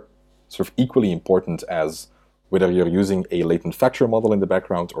 they are sort of equally important as whether you're using a latent factor model in the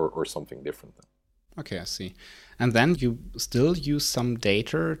background or something different. Okay, I see. And then you still use some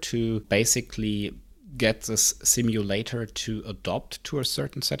data to basically get this simulator to adopt to a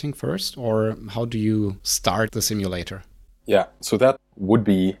certain setting first, or how do you start the simulator? Yeah, so that would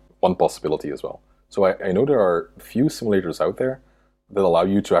be one possibility as well. So I know there are a few simulators out there that allow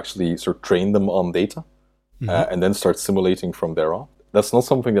you to actually sort of train them on data and then start simulating from there on. That's not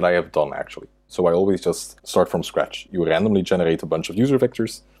something that I have done, actually. So I always just start from scratch. You randomly generate a bunch of user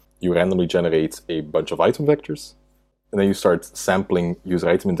vectors, you randomly generate a bunch of item vectors, and then you start sampling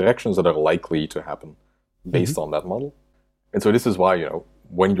user-item interactions that are likely to happen based on that model. And so this is why,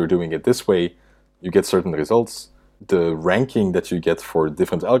 when you're doing it this way, you get certain results. The ranking that you get for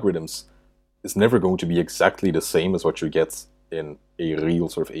different algorithms is never going to be exactly the same as what you get in a real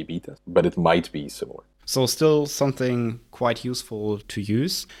sort of A/B test, but it might be similar. So still something quite useful to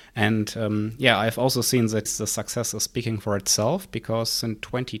use. And I've also seen that the success is speaking for itself, because in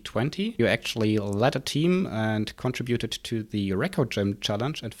 2020, you actually led a team and contributed to the RecoGym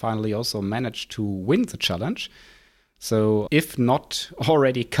challenge and finally also managed to win the challenge. So if not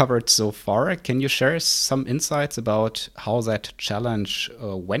already covered so far, can you share some insights about how that challenge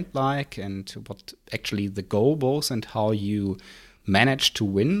went like and what actually the goal was and how you managed to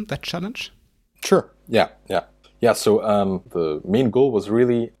win that challenge? Sure. Yeah. So the main goal was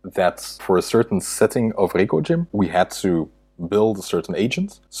really that for a certain setting of RecoGym, we had to build a certain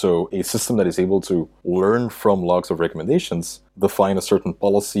agent. So a system that is able to learn from logs of recommendations, define a certain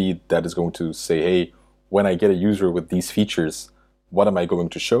policy that is going to say, hey, when I get a user with these features, what am I going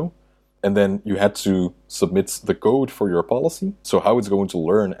to show? And then you had to submit the code for your policy. So how it's going to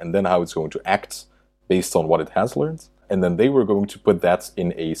learn and then how it's going to act based on what it has learned. And then they were going to put that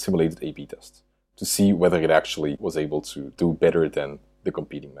in a simulated A/B test to see whether it actually was able to do better than the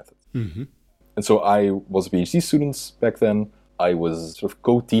competing method. And so I was a PhD student back then. I was sort of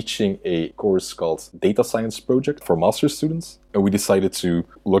co-teaching a course called Data Science Project for master's students. And we decided to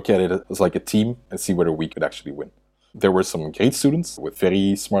look at it as like a team and see whether we could actually win. There were some great students with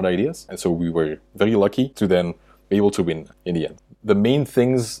very smart ideas. And so we were very lucky to then be able to win in the end. The main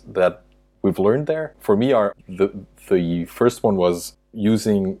things that we've learned there, for me, are the first one was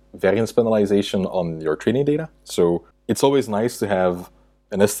using variance penalization on your training data. So it's always nice to have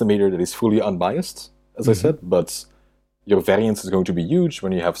an estimator that is fully unbiased, as I said, but your variance is going to be huge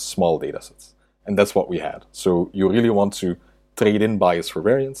when you have small data sets. And that's what we had. So you really want to trade in bias for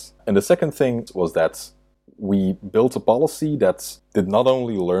variance. And the second thing was that we built a policy that did not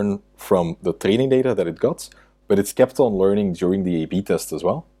only learn from the training data that it got, but it's kept on learning during the A/B test as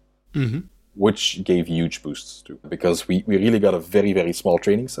well, which gave huge boosts too, because we really got a very, very small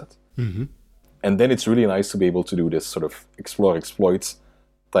training set. And then it's really nice to be able to do this sort of explore exploit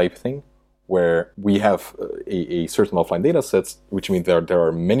type thing, where we have a certain offline data set, which means there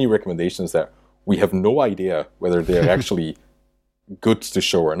are many recommendations that we have no idea whether they're actually good to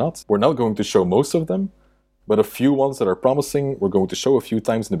show or not. We're not going to show most of them, but a few ones that are promising, we're going to show a few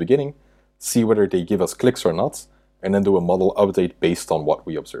times in the beginning, see whether they give us clicks or not, and then do a model update based on what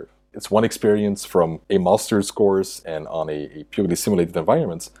we observe. It's one experience from a master's course and on a purely simulated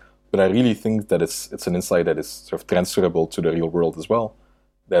environment, but I really think that it's an insight that is sort of transferable to the real world as well.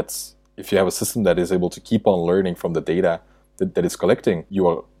 That if you have a system that is able to keep on learning from the data that it's collecting, you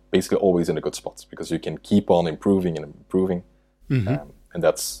are basically always in a good spot because you can keep on improving and improving, and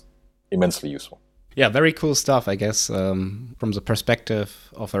that's immensely useful. Yeah, very cool stuff, I guess, from the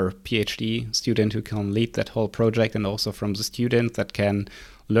perspective of a PhD student who can lead that whole project, and also from the student that can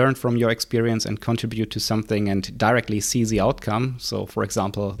learn from your experience and contribute to something and directly see the outcome. So, for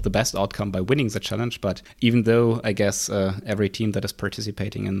example, the best outcome by winning the challenge. But even though, I guess, every team that is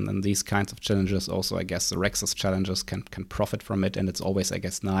participating in these kinds of challenges, also, I guess, the Rexus challenges can profit from it. And it's always, I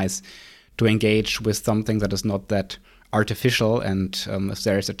guess, nice to engage with something that is not that artificial, and if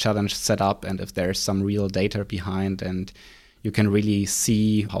there is a challenge set up and if there is some real data behind, and you can really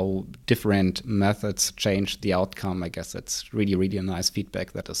see how different methods change the outcome, I guess it's really, really a nice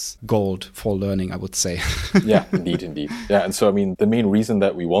feedback that is gold for learning, I would say. Yeah, indeed. Yeah, and so, I mean, the main reason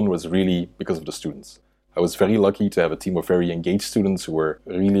that we won was really because of the students. I was very lucky to have a team of very engaged students who were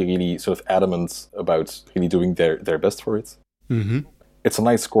really, really sort of adamant about really doing their best for it. It's a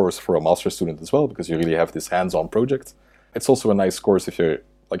nice course for a master's student as well, because you really have this hands-on project. It's also a nice course if you're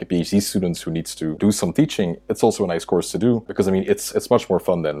like a PhD student who needs to do some teaching. It's also a nice course to do because, I mean, it's much more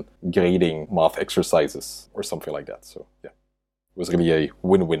fun than grading math exercises or something like that. So, yeah, it was really a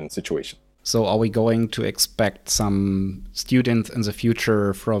win-win situation. So are we going to expect some students in the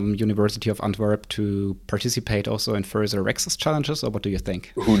future from University of Antwerp to participate also in further Rexus challenges, or what do you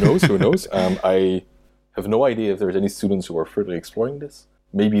think? Who knows? I have no idea if there's any students who are further exploring this.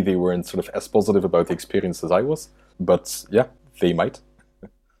 Maybe they weren't sort of as positive about the experience as I was, but yeah, they might.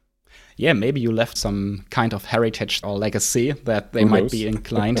 Yeah, maybe you left some kind of heritage or legacy that they might be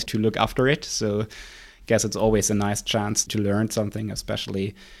inclined to look after it. So I guess it's always a nice chance to learn something,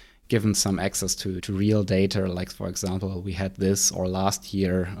 especially given some access to real data. Like, for example, we had this or last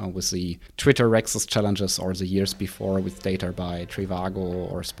year with the Twitter Rexus challenges, or the years before with data by Trivago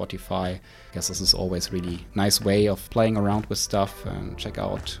or Spotify. I guess this is always really nice way of playing around with stuff and check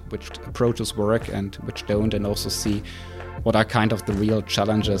out which approaches work and which don't, and also see what are kind of the real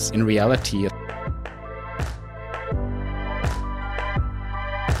challenges in reality.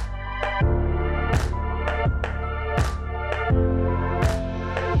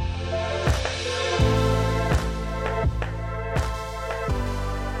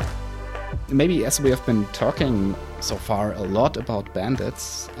 Maybe as we have been talking so far a lot about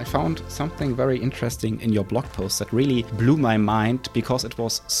bandits, I found something very interesting in your blog post that really blew my mind, because it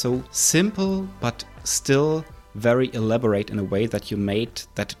was so simple but still very elaborate in a way that you made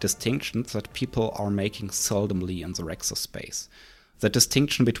that distinction that people are making seldomly in the Rexus space. The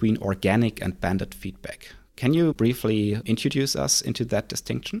distinction between organic and bandit feedback. Can you briefly introduce us into that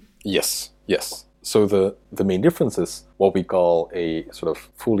distinction? Yes. So the main difference is what we call a sort of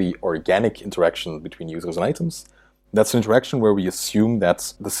fully organic interaction between users and items. That's an interaction where we assume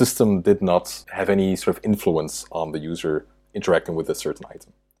that the system did not have any sort of influence on the user interacting with a certain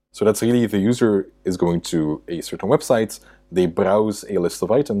item. So that's really the user is going to a certain website, they browse a list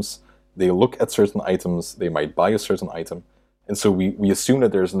of items, they look at certain items, they might buy a certain item. And so we assume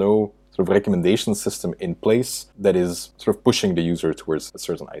that there's no sort of recommendation system in place that is sort of pushing the user towards a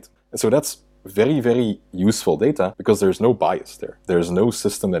certain item. And so that's very, very useful data because there's no bias there. There's no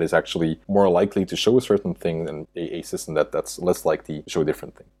system that is actually more likely to show a certain thing than a system that's less likely to show a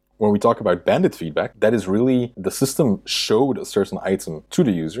different thing. When we talk about bandit feedback, that is really the system showed a certain item to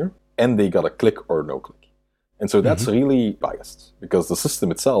the user and they got a click or no click. And so that's really biased because the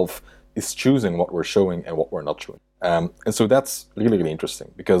system itself is choosing what we're showing and what we're not showing. And so that's really, really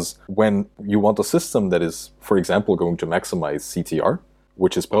interesting because when you want a system that is, for example, going to maximize CTR,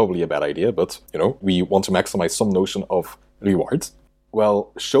 which is probably a bad idea, but we want to maximize some notion of rewards.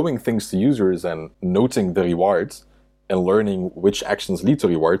 Well, showing things to users and noting the rewards and learning which actions lead to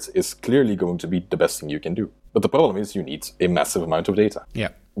rewards is clearly going to be the best thing you can do. But the problem is you need a massive amount of data. Yeah.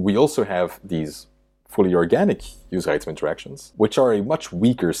 We also have these fully organic user item interactions, which are a much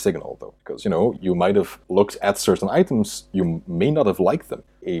weaker signal though, because you might have looked at certain items, you may not have liked them.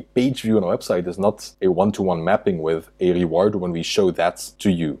 A page view on a website is not a one-to-one mapping with a reward when we show that to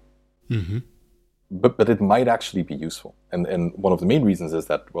you. Mm-hmm. But it might actually be useful. And one of the main reasons is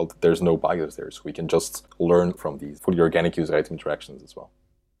that, well, there's no bias there, so we can just learn from these fully organic user item interactions as well.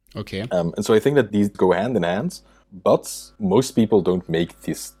 Okay. And so I think that these go hand in hand, but most people don't make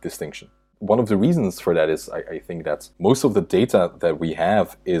this distinction. One of the reasons for that is I think that most of the data that we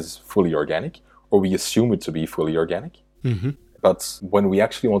have is fully organic, or we assume it to be fully organic. Mm-hmm. But when we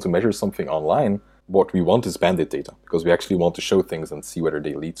actually want to measure something online, what we want is bandit data, because we actually want to show things and see whether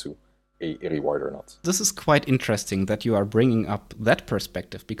they lead to a reward or not. This is quite interesting that you are bringing up that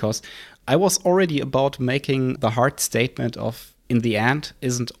perspective, because I was already about making the hard statement of, in the end,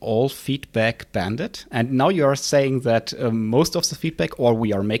 isn't all feedback bandit? And now you are saying that most of the feedback, or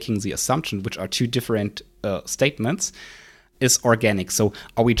we are making the assumption, which are two different statements, is organic. So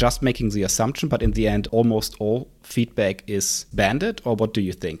are we just making the assumption, but in the end, almost all feedback is bandit? Or what do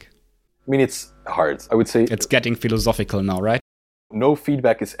you think? I mean, it's hard. I would say it's getting philosophical now, right? No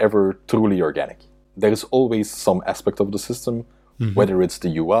feedback is ever truly organic. There is always some aspect of the system, whether it's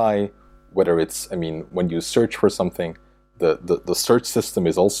the UI, whether it's, when you search for something, the search system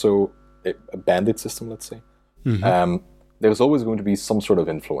is also a bandit system, let's say. There's always going to be some sort of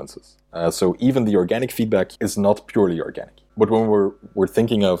influences. So even the organic feedback is not purely organic. But when we're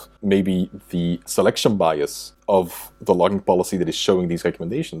thinking of maybe the selection bias of the logging policy that is showing these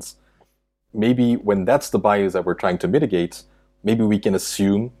recommendations, maybe when that's the bias that we're trying to mitigate, maybe we can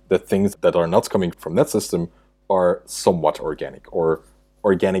assume that things that are not coming from that system are somewhat organic, or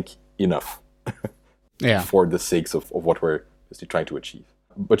organic enough for the sakes of what we're basically trying to achieve.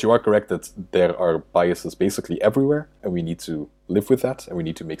 But you are correct that there are biases basically everywhere, and we need to live with that, and we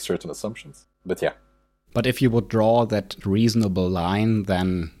need to make certain assumptions. But yeah. But if you would draw that reasonable line,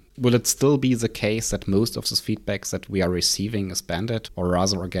 then will it still be the case that most of the feedbacks that we are receiving is bandit, or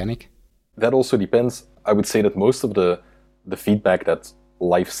rather organic? That also depends. I would say that most of the feedback that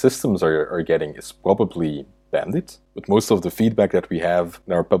live systems are getting is probably bandit, but most of the feedback that we have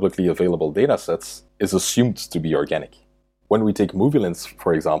in our publicly available datasets is assumed to be organic. When we take MovieLens,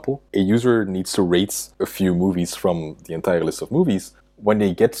 for example, a user needs to rate a few movies from the entire list of movies. When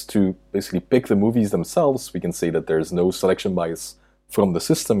they get to basically pick the movies themselves, we can say that there's no selection bias from the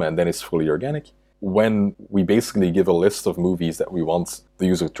system, and then it's fully organic. When we basically give a list of movies that we want the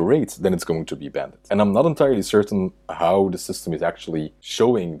user to rate, then it's going to be bandit. And I'm not entirely certain how the system is actually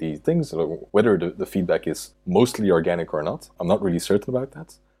showing these things, whether the feedback is mostly organic or not. I'm not really certain about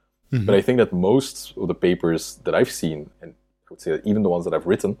that. But I think that most of the papers that I've seen, and I would say that even the ones that I've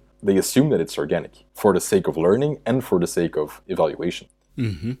written, they assume that it's organic for the sake of learning and for the sake of evaluation.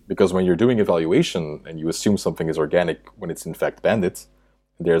 Because when you're doing evaluation and you assume something is organic when it's in fact bandit,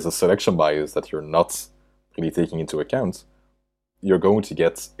 there's a selection bias that you're not really taking into account, you're going to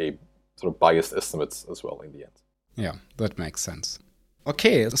get a sort of biased estimate as well in the end. Yeah, that makes sense.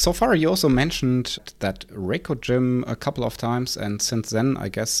 Okay, so far you also mentioned that RecoGym a couple of times, and since then I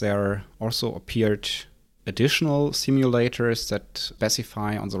guess there also appeared additional simulators that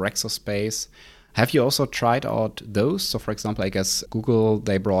specify on the Rexo space. Have you also tried out those? So for example, I guess Google,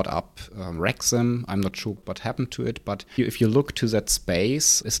 they brought up Rexim. I'm not sure what happened to it, but if you look to that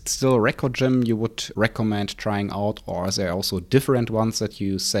space, is it still RecoGym you would recommend trying out, or are there also different ones that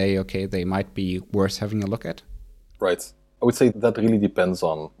you say, okay, they might be worth having a look at? Right. I would say that really depends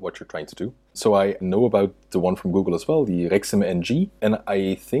on what you're trying to do. So I know about the one from Google as well, the Rexim NG, and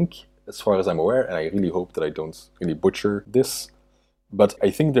I think, as far as I'm aware, and I really hope that I don't really butcher this, but I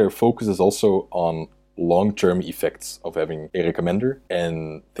think their focus is also on long-term effects of having a recommender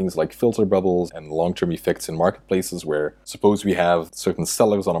and things like filter bubbles and long-term effects in marketplaces where, suppose we have certain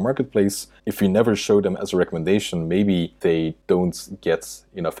sellers on a marketplace, if we never show them as a recommendation, maybe they don't get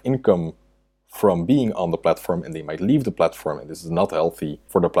enough income from being on the platform and they might leave the platform, and this is not healthy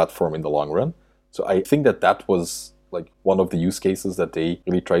for the platform in the long run. So I think that was like one of the use cases that they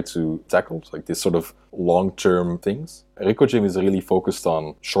really try to tackle, like this sort of long-term things. RecoGym is really focused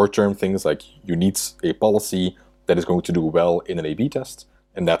on short-term things, like you need a policy that is going to do well in an A/B test,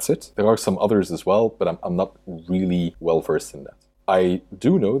 and that's it. There are some others as well, but I'm not really well-versed in that. I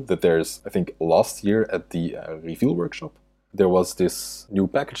do know that there's, I think last year at the Reveal workshop, there was this new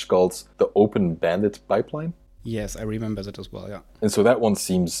package called the Open Bandit Pipeline. Yes, I remember that as well, yeah. And so that one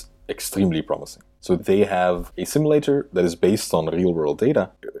seems extremely promising. So they have a simulator that is based on real-world data,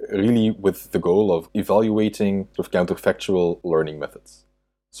 really with the goal of evaluating sort of counterfactual learning methods.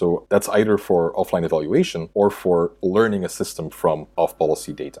 So that's either for offline evaluation or for learning a system from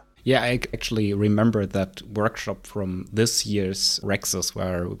off-policy data. Yeah, I actually remember that workshop from this year's Rexus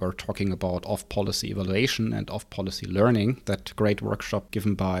where we were talking about off-policy evaluation and off-policy learning. That great workshop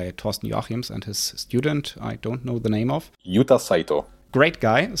given by Thorsten Joachims and his student, I don't know the name of. Yuta Saito. Great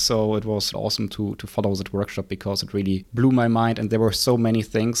guy. So it was awesome to follow that workshop because it really blew my mind. And there were so many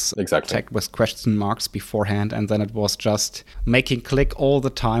things tagged with question marks beforehand. And then it was just making click all the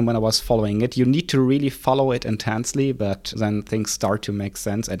time when I was following it. You need to really follow it intensely, but then things start to make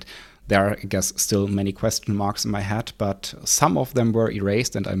sense. And there are, I guess, still many question marks in my head, but some of them were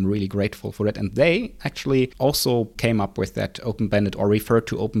erased, and I'm really grateful for it. And they actually also came up with that Open Bandit or referred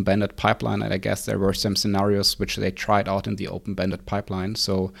to Open Bandit pipeline. And I guess there were some scenarios which they tried out in the Open Bandit pipeline.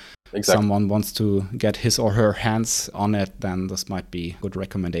 So if someone wants to get his or her hands on it, then this might be a good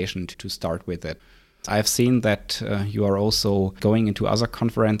recommendation to start with it. I've seen that you are also going into other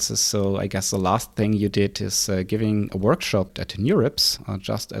conferences, so I guess the last thing you did is giving a workshop at NeurIPS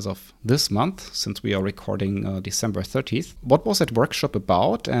just as of this month, since we are recording December 30th. What was that workshop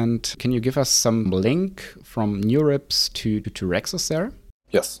about, and can you give us some link from NeurIPS to Rexus there?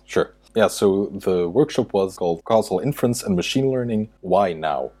 Yes, sure. Yeah, so the workshop was called Causal Inference and Machine Learning, Why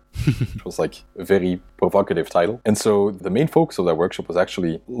Now? Which was like a very provocative title. And so the main focus of that workshop was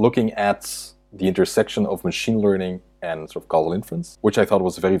actually looking at the intersection of machine learning and sort of causal inference, which I thought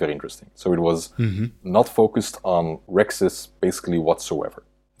was very, very interesting. So it was not focused on Rexus basically whatsoever.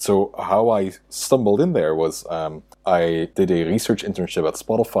 So how I stumbled in there was I did a research internship at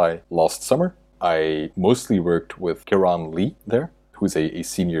Spotify last summer. I mostly worked with Kiran Lee there, who's a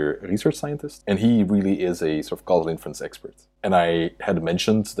senior research scientist, and he really is a sort of causal inference expert. And I had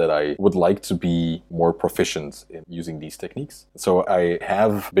mentioned that I would like to be more proficient in using these techniques. So I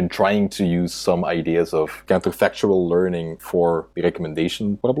have been trying to use some ideas of counterfactual learning for the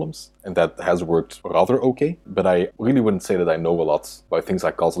recommendation problems, and that has worked rather okay. But I really wouldn't say that I know a lot about things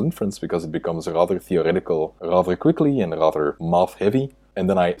like causal inference because it becomes rather theoretical rather quickly and rather math heavy. And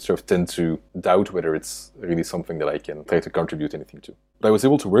then I sort of tend to doubt whether it's really something that I can try to contribute anything to. But I was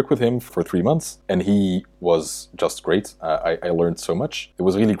able to work with him for 3 months, and he was just great. I learned so much. It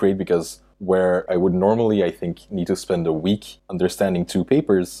was really great because where I would normally, I think, need to spend a week understanding 2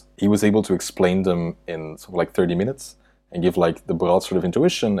 papers, he was able to explain them in sort of like 30 minutes and give like the broad sort of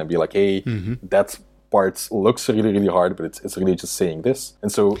intuition and be like, hey, that part looks really, really hard, but it's really just saying this.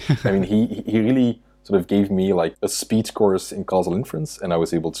 And so, I mean, he really sort of gave me like a speed course in causal inference, and I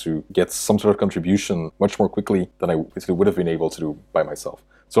was able to get some sort of contribution much more quickly than I basically would have been able to do by myself.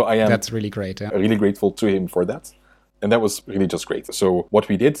 So I am That's really great, yeah. Really grateful to him for that. And that was really just great. So what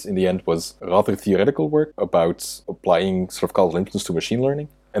we did in the end was rather theoretical work about applying sort of causal inference to machine learning.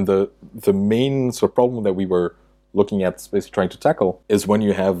 And the main sort of problem that we were looking at, basically trying to tackle, is when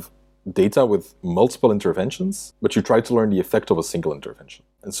you have data with multiple interventions, but you try to learn the effect of a single intervention.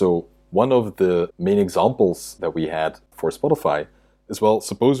 And so one of the main examples that we had for Spotify is, well,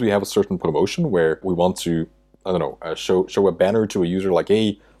 suppose we have a certain promotion where we want to, show a banner to a user like,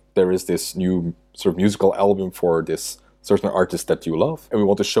 hey, there is this new sort of musical album for this certain artist that you love, and we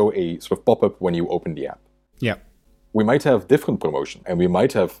want to show a sort of pop-up when you open the app. Yeah. We might have different promotion, and we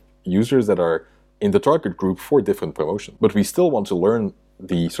might have users that are in the target group for different promotion, but we still want to learn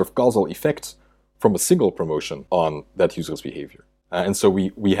the sort of causal effect from a single promotion on that user's behavior. And so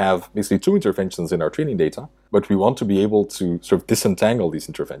we have basically 2 interventions in our training data, but we want to be able to sort of disentangle these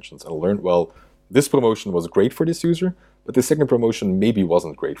interventions and learn, well, this promotion was great for this user, but the second promotion maybe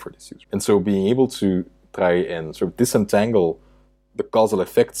wasn't great for this user. And so being able to try and sort of disentangle the causal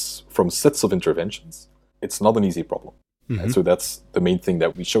effects from sets of interventions, it's not an easy problem. And so that's the main thing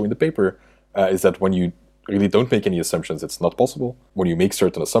that we show in the paper, is that when you really don't make any assumptions, it's not possible. When you make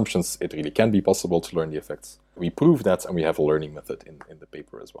certain assumptions, it really can be possible to learn the effects. We prove that, and we have a learning method in the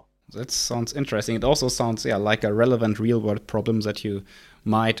paper as well. That sounds interesting. It also sounds like a relevant real-world problem that you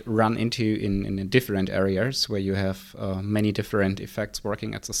might run into in different areas where you have many different effects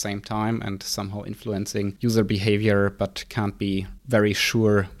working at the same time and somehow influencing user behavior, but can't be very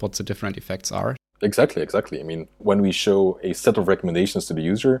sure what the different effects are. Exactly. I mean, when we show a set of recommendations to the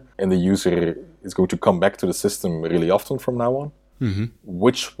user, and the user is going to come back to the system really often from now on,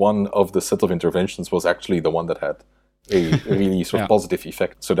 which one of the set of interventions was actually the one that had a really sort of positive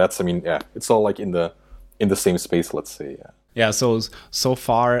effect? So that's, I mean, it's all like in the same space, let's say. Yeah, so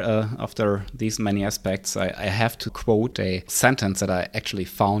far, after these many aspects, I have to quote a sentence that I actually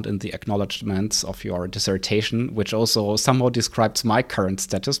found in the acknowledgements of your dissertation, which also somehow describes my current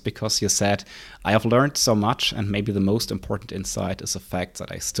status, because you said, I have learned so much, and maybe the most important insight is the fact that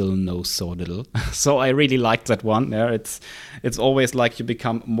I still know so little. So I really liked that one. Yeah, it's always like you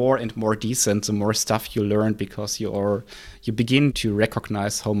become more and more decent the more stuff you learn, because you begin to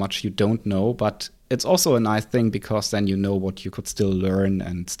recognize how much you don't know, but it's also a nice thing because then you know what you could still learn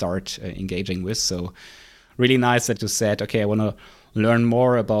and start engaging with. So really nice that you said, okay, I want to learn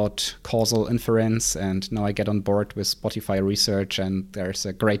more about causal inference, and now I get on board with Spotify Research, and there's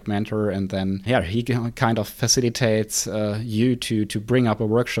a great mentor, and then he kind of facilitates you to bring up a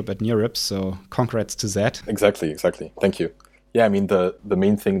workshop at NeurIPS. So congrats to that. Exactly. Thank you. Yeah, I mean, the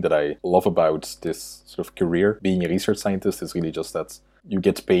main thing that I love about this sort of career, being a research scientist, is really just that you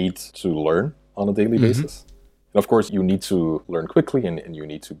get paid to learn on a daily basis. And of course, you need to learn quickly, and you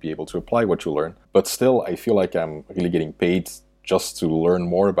need to be able to apply what you learn. But still, I feel like I'm really getting paid just to learn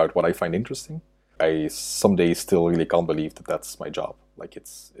more about what I find interesting. I some days still really can't believe that that's my job. Like,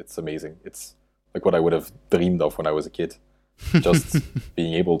 it's amazing. It's like what I would have dreamed of when I was a kid. Just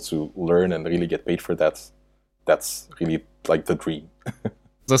being able to learn and really get paid for that, that's really like the dream.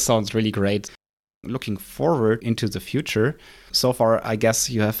 This sounds really great. Looking forward into the future, so far, I guess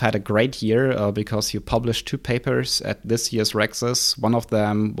you have had a great year because you published 2 papers at this year's Rexus. One of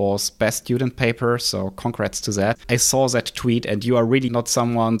them was Best Student Paper, so congrats to that. I saw that tweet, and you are really not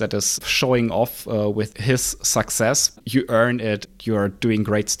someone that is showing off with his success. You earned it. You are doing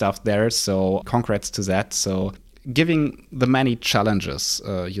great stuff there, so congrats to that. So given the many challenges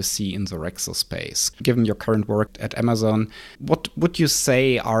you see in the Rexus space, given your current work at Amazon, what would you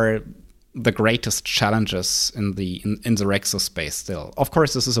say are the greatest challenges in the Rexus space still? Of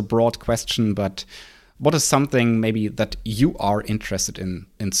course, this is a broad question, but what is something maybe that you are interested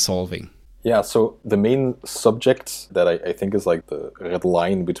in solving? Yeah, so the main subject that I think is like the red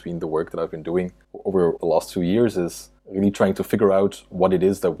line between the work that I've been doing over the last 2 years is really trying to figure out what it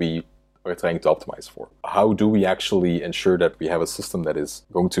is that we are trying to optimize for. How do we actually ensure that we have a system that is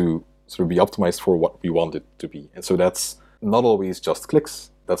going to sort of be optimized for what we want it to be? And so that's not always just clicks.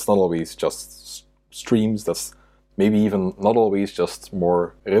 That's not always just streams. That's maybe even not always just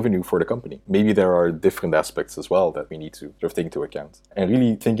more revenue for the company. Maybe there are different aspects as well that we need to sort of take into account. And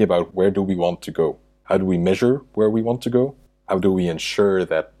really thinking about, where do we want to go? How do we measure where we want to go? How do we ensure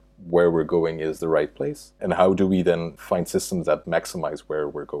that where we're going is the right place? And how do we then find systems that maximize where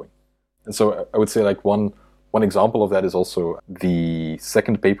we're going? And so I would say like one example of that is also the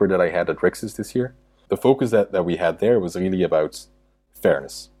second paper that I had at Rexus this year. The focus that we had there was really about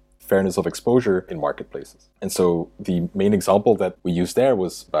fairness of exposure in marketplaces. And so the main example that we used there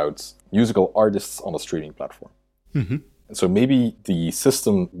was about musical artists on a streaming platform. And so maybe the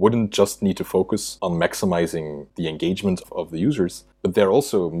system wouldn't just need to focus on maximizing the engagement of the users, but there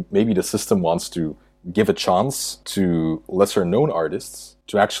also maybe the system wants to give a chance to lesser known artists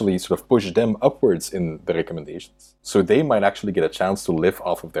to actually sort of push them upwards in the recommendations. So they might actually get a chance to live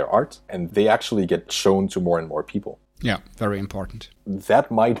off of their art, and they actually get shown to more and more people. Yeah, very important. That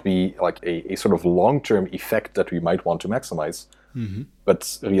might be like a sort of long-term effect that we might want to maximize,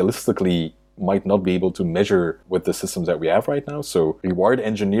 but realistically might not be able to measure with the systems that we have right now. So reward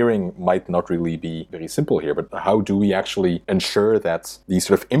engineering might not really be very simple here, but how do we actually ensure that the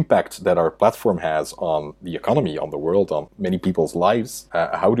sort of impact that our platform has on the economy, on the world, on many people's lives,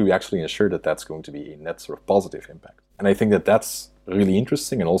 how do we actually ensure that that's going to be a net sort of positive impact? And I think that that's really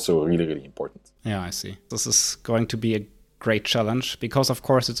interesting and also really, really important. Yeah, I see. This is going to be a great challenge because, of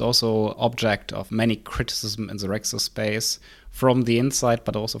course, it's also object of many criticism in the Rexus space from the inside,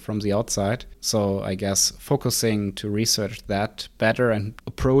 but also from the outside. So I guess focusing to research that better and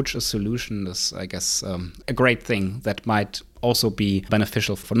approach a solution is, I guess, a great thing that might also be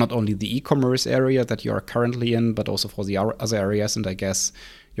beneficial for not only the e-commerce area that you are currently in, but also for the other areas. And I guess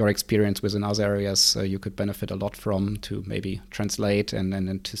your experience within other areas you could benefit a lot from to maybe translate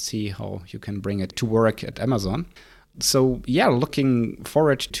and to see how you can bring it to work at Amazon. So yeah, looking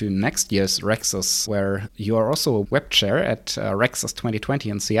forward to next year's Rexus, where you are also a web chair at Rexus 2020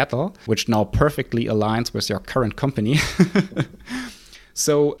 in Seattle, which now perfectly aligns with your current company.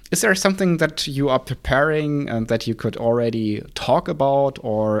 So is there something that you are preparing and that you could already talk about,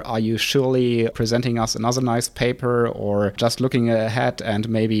 or are you surely presenting us another nice paper, or just looking ahead and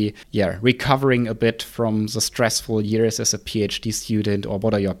maybe, recovering a bit from the stressful years as a PhD student, or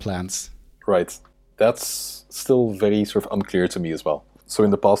what are your plans? Right. That's still very sort of unclear to me as well. So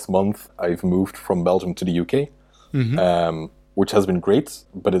in the past month, I've moved from Belgium to the UK. which has been great,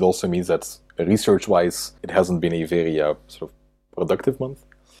 but it also means that research-wise, it hasn't been a very sort of productive month.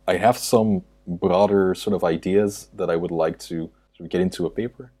 I have some broader sort of ideas that I would like to sort of get into a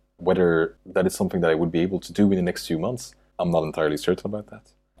paper. Whether that is something that I would be able to do in the next few months, I'm not entirely certain about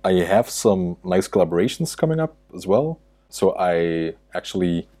that. I have some nice collaborations coming up as well. So I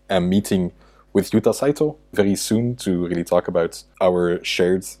actually am meeting with Yuta Saito very soon to really talk about our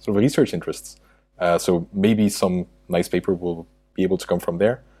shared sort of research interests. So maybe some nice paper will be able to come from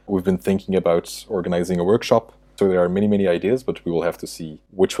there. We've been thinking about organizing a workshop. So there are many, many ideas, but we will have to see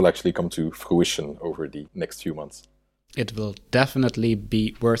which will actually come to fruition over the next few months. It will definitely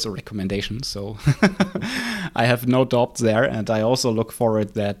be worth a recommendation. So I have no doubts there. And I also look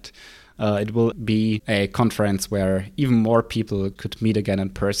forward that it will be a conference where even more people could meet again in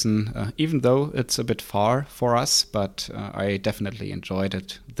person, even though it's a bit far for us. But I definitely enjoyed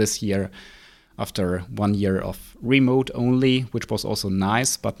it this year after 1 year of remote only, which was also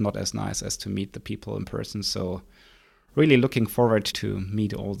nice, but not as nice as to meet the people in person. So really looking forward to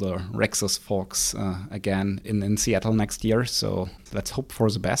meet all the Rexus folks again in Seattle next year. So let's hope for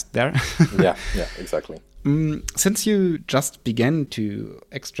the best there. Yeah, exactly. Since you just began to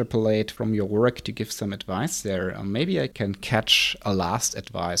extrapolate from your work to give some advice there, maybe I can catch a last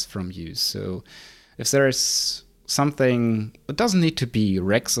advice from you. So if there is something, it doesn't need to be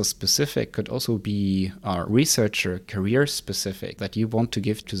Rexus specific, could also be researcher career specific that you want to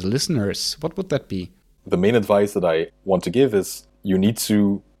give to the listeners, what would that be? The main advice that I want to give is you need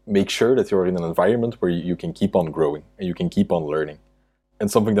to make sure that you're in an environment where you can keep on growing and you can keep on learning. And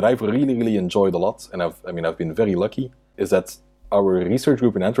something that I've really, really enjoyed a lot, and I've been very lucky, is that our research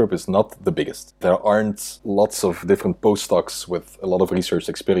group in Antwerp is not the biggest. There aren't lots of different postdocs with a lot of research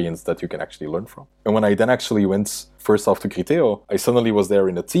experience that you can actually learn from. And when I then actually went first off to Criteo, I suddenly was there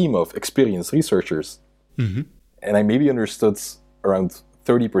in a team of experienced researchers. Mm-hmm. And I maybe understood around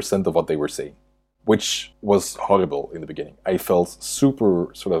 30% of what they were saying, which was horrible in the beginning. I felt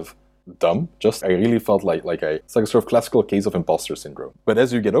super sort of dumb. I really felt it's like a sort of classical case of imposter syndrome. But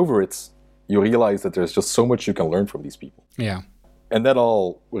as you get over it, you realize that there's just so much you can learn from these people. Yeah. And that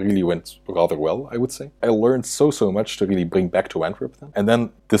all really went rather well, I would say. I learned so much to really bring back to Antwerp then. And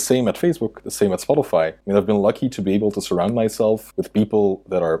then the same at Facebook, the same at Spotify. I've been lucky to be able to surround myself with people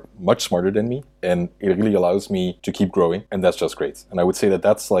that are much smarter than me. And it really allows me to keep growing. And that's just great. And I would say that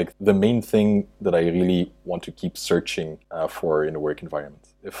that's like the main thing that I really want to keep searching for in a work environment.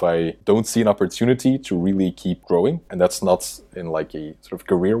 If I don't see an opportunity to really keep growing, and that's not in like a sort of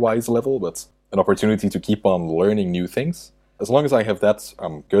career-wise level, but an opportunity to keep on learning new things, as long as I have that,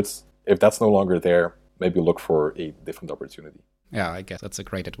 I'm good. If that's no longer there, maybe look for a different opportunity. Yeah, I guess that's a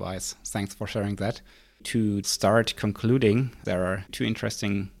great advice. Thanks for sharing that. To start concluding, there are two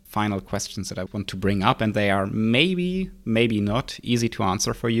interesting final questions that I want to bring up, and they are maybe not easy to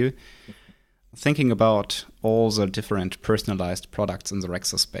answer for you. Thinking about all the different personalized products in the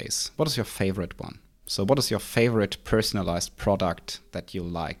Rexus space, what is your favorite one? So what is your favorite personalized product that you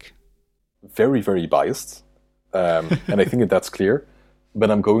like? Very, very biased. And I think that's clear.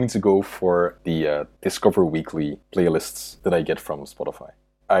 But I'm going to go for the Discover Weekly playlists that I get from Spotify.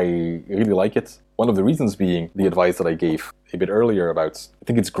 I really like it. One of the reasons being the advice that I gave a bit earlier about, I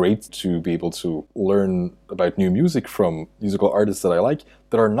think it's great to be able to learn about new music from musical artists that I like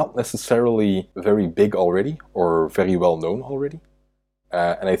that are not necessarily very big already or very well known already.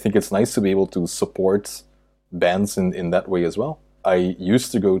 And I think it's nice to be able to support bands in that way as well. I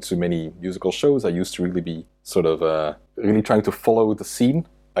used to go to many musical shows. I used to really be sort of really trying to follow the scene.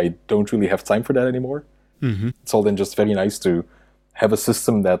 I don't really have time for that anymore. Mm-hmm. It's all then just very nice to have a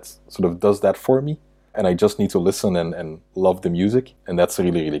system that sort of does that for me. And I just need to listen and love the music. And that's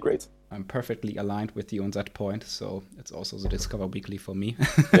really, really great. I'm perfectly aligned with you on that point. So it's also the Discover Weekly for me.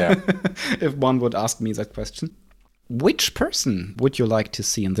 Yeah. If one would ask me that question. Which person would you like to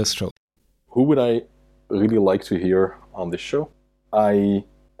see in this show? Who would I really like to hear on this show? I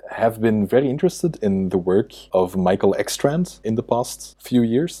have been very interested in the work of Michael Ekstrand in the past few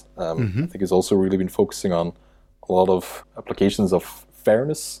years. I think he's also really been focusing on a lot of applications of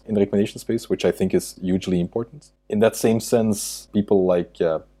fairness in the recommendation space, which I think is hugely important. In that same sense, people like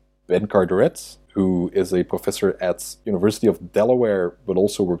Ben Carteret, who is a professor at University of Delaware, but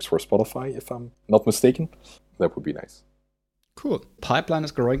also works for Spotify, if I'm not mistaken, that would be nice. Cool. Pipeline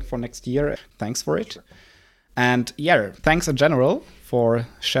is growing for next year. Thanks for it. And yeah, thanks in general for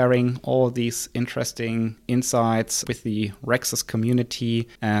sharing all these interesting insights with the Rexus community,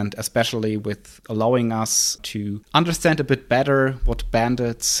 and especially with allowing us to understand a bit better what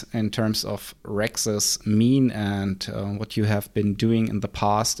bandits in terms of Rexus mean and what you have been doing in the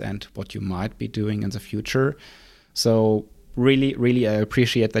past and what you might be doing in the future. So really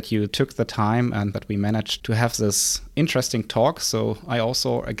appreciate that you took the time and that we managed to have this interesting talk. So I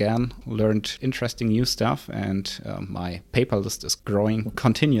also, again, learned interesting new stuff, and my paper list is growing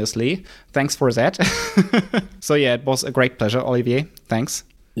continuously. Thanks for that. So yeah, it was a great pleasure, Olivier. Thanks.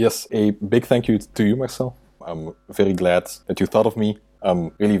 Yes, a big thank you to you, Marcel. I'm very glad that you thought of me.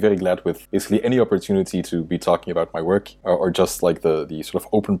 I'm really very glad with basically any opportunity to be talking about my work or just like the sort of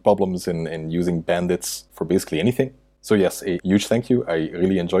open problems in using bandits for basically anything. So yes, a huge thank you. I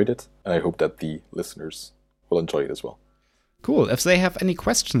really enjoyed it, and I hope that the listeners will enjoy it as well. Cool. If they have any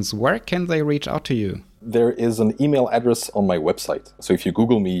questions, where can they reach out to you? There is an email address on my website. So if you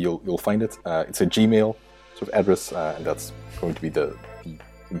Google me, you'll find it. It's a Gmail sort of address, and that's going to be the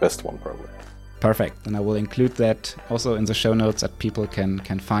best one probably. Perfect. And I will include that also in the show notes that people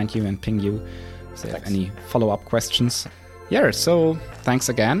can find you and ping you if they have any follow-up questions. Yeah, so thanks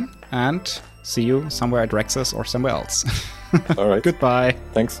again, and see you somewhere at Rexus or somewhere else. All right. Goodbye.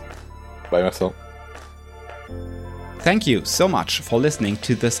 Thanks. Bye, Marcel. Thank you so much for listening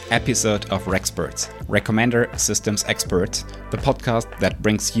to this episode of Rexperts, Recommender Systems Experts, the podcast that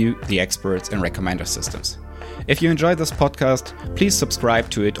brings you the experts in recommender systems. If you enjoyed this podcast, please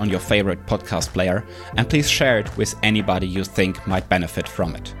subscribe to it on your favorite podcast player, and please share it with anybody you think might benefit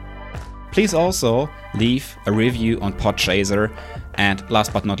from it. Please also leave a review on Podchaser, and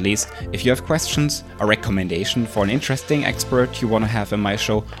last but not least, if you have questions, a recommendation for an interesting expert you want to have in my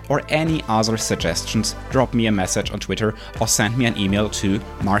show, or any other suggestions, drop me a message on Twitter or send me an email to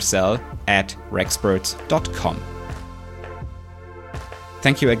marcel@rexperts.com.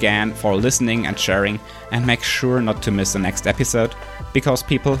 Thank you again for listening and sharing, and make sure not to miss the next episode, because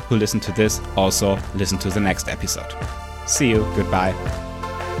people who listen to this also listen to the next episode. See you, goodbye.